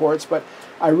older reports, but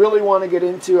I really want to get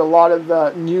into a lot of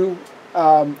the new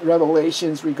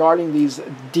revelations regarding these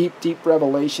deep, deep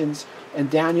revelations,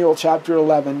 and Daniel chapter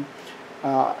 11,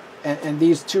 and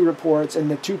these two reports,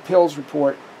 and the two pills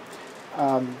report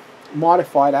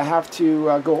modified. I have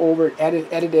to go over it,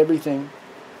 edit everything,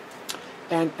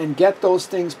 and get those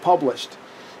things published.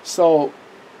 So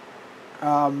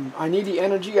I need the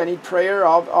energy, I need prayer,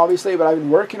 obviously, but I've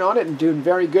been working on it and doing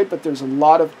very good, but there's a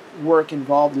lot of work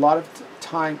involved, a lot of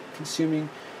time consuming,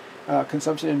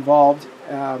 consumption involved.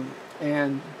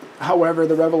 And however,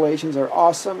 the revelations are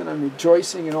awesome, and I'm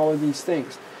rejoicing in all of these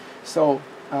things. So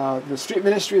the street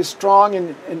ministry is strong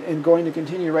and going to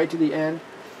continue right to the end.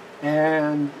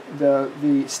 And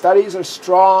the studies are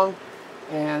strong,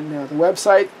 and the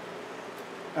website,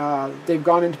 they've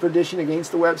gone into perdition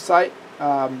against the website.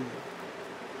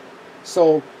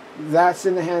 So that's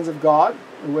in the hands of God,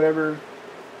 and whatever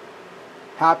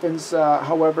happens,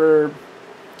 however,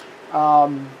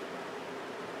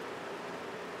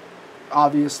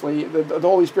 obviously, the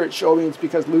Holy Spirit showed me it's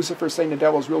because Lucifer saying the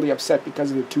devil's really upset because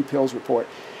of the 2 pills report.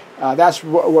 That's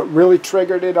what really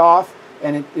triggered it off,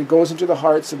 and it goes into the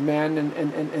hearts of men,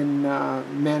 and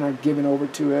men are given over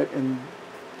to it, and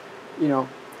you know,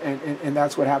 and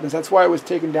that's what happens. That's why it was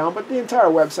taken down, but the entire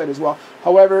website as well.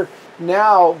 However,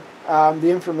 now the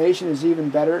information is even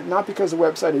better, not because the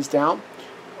website is down,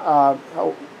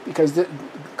 because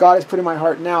God has put in my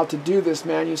heart now to do this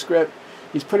manuscript.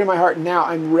 He's put in my heart now.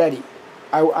 I'm ready.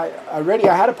 I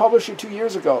had a publisher 2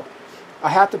 years ago. I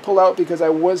had to pull out because I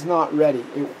was not ready.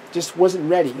 It just wasn't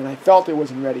ready, and I felt it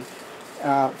wasn't ready.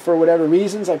 For whatever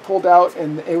reasons, I pulled out,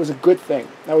 and it was a good thing.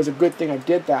 That was a good thing I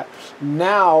did that.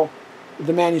 Now,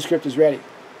 the manuscript is ready.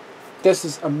 This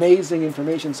is amazing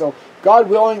information. So, God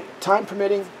willing, time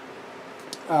permitting,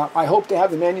 I hope to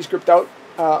have the manuscript out,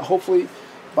 hopefully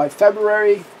by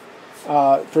February,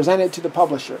 present it to the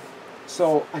publisher.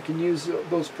 So, I can use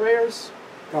those prayers.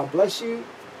 God bless you.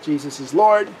 Jesus is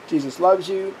Lord. Jesus loves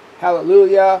you.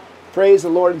 Hallelujah. Praise the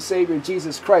Lord and Savior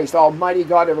Jesus Christ, Almighty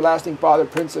God, everlasting Father,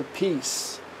 Prince of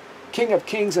Peace, King of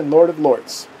Kings and Lord of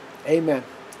Lords. Amen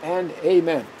and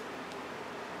amen.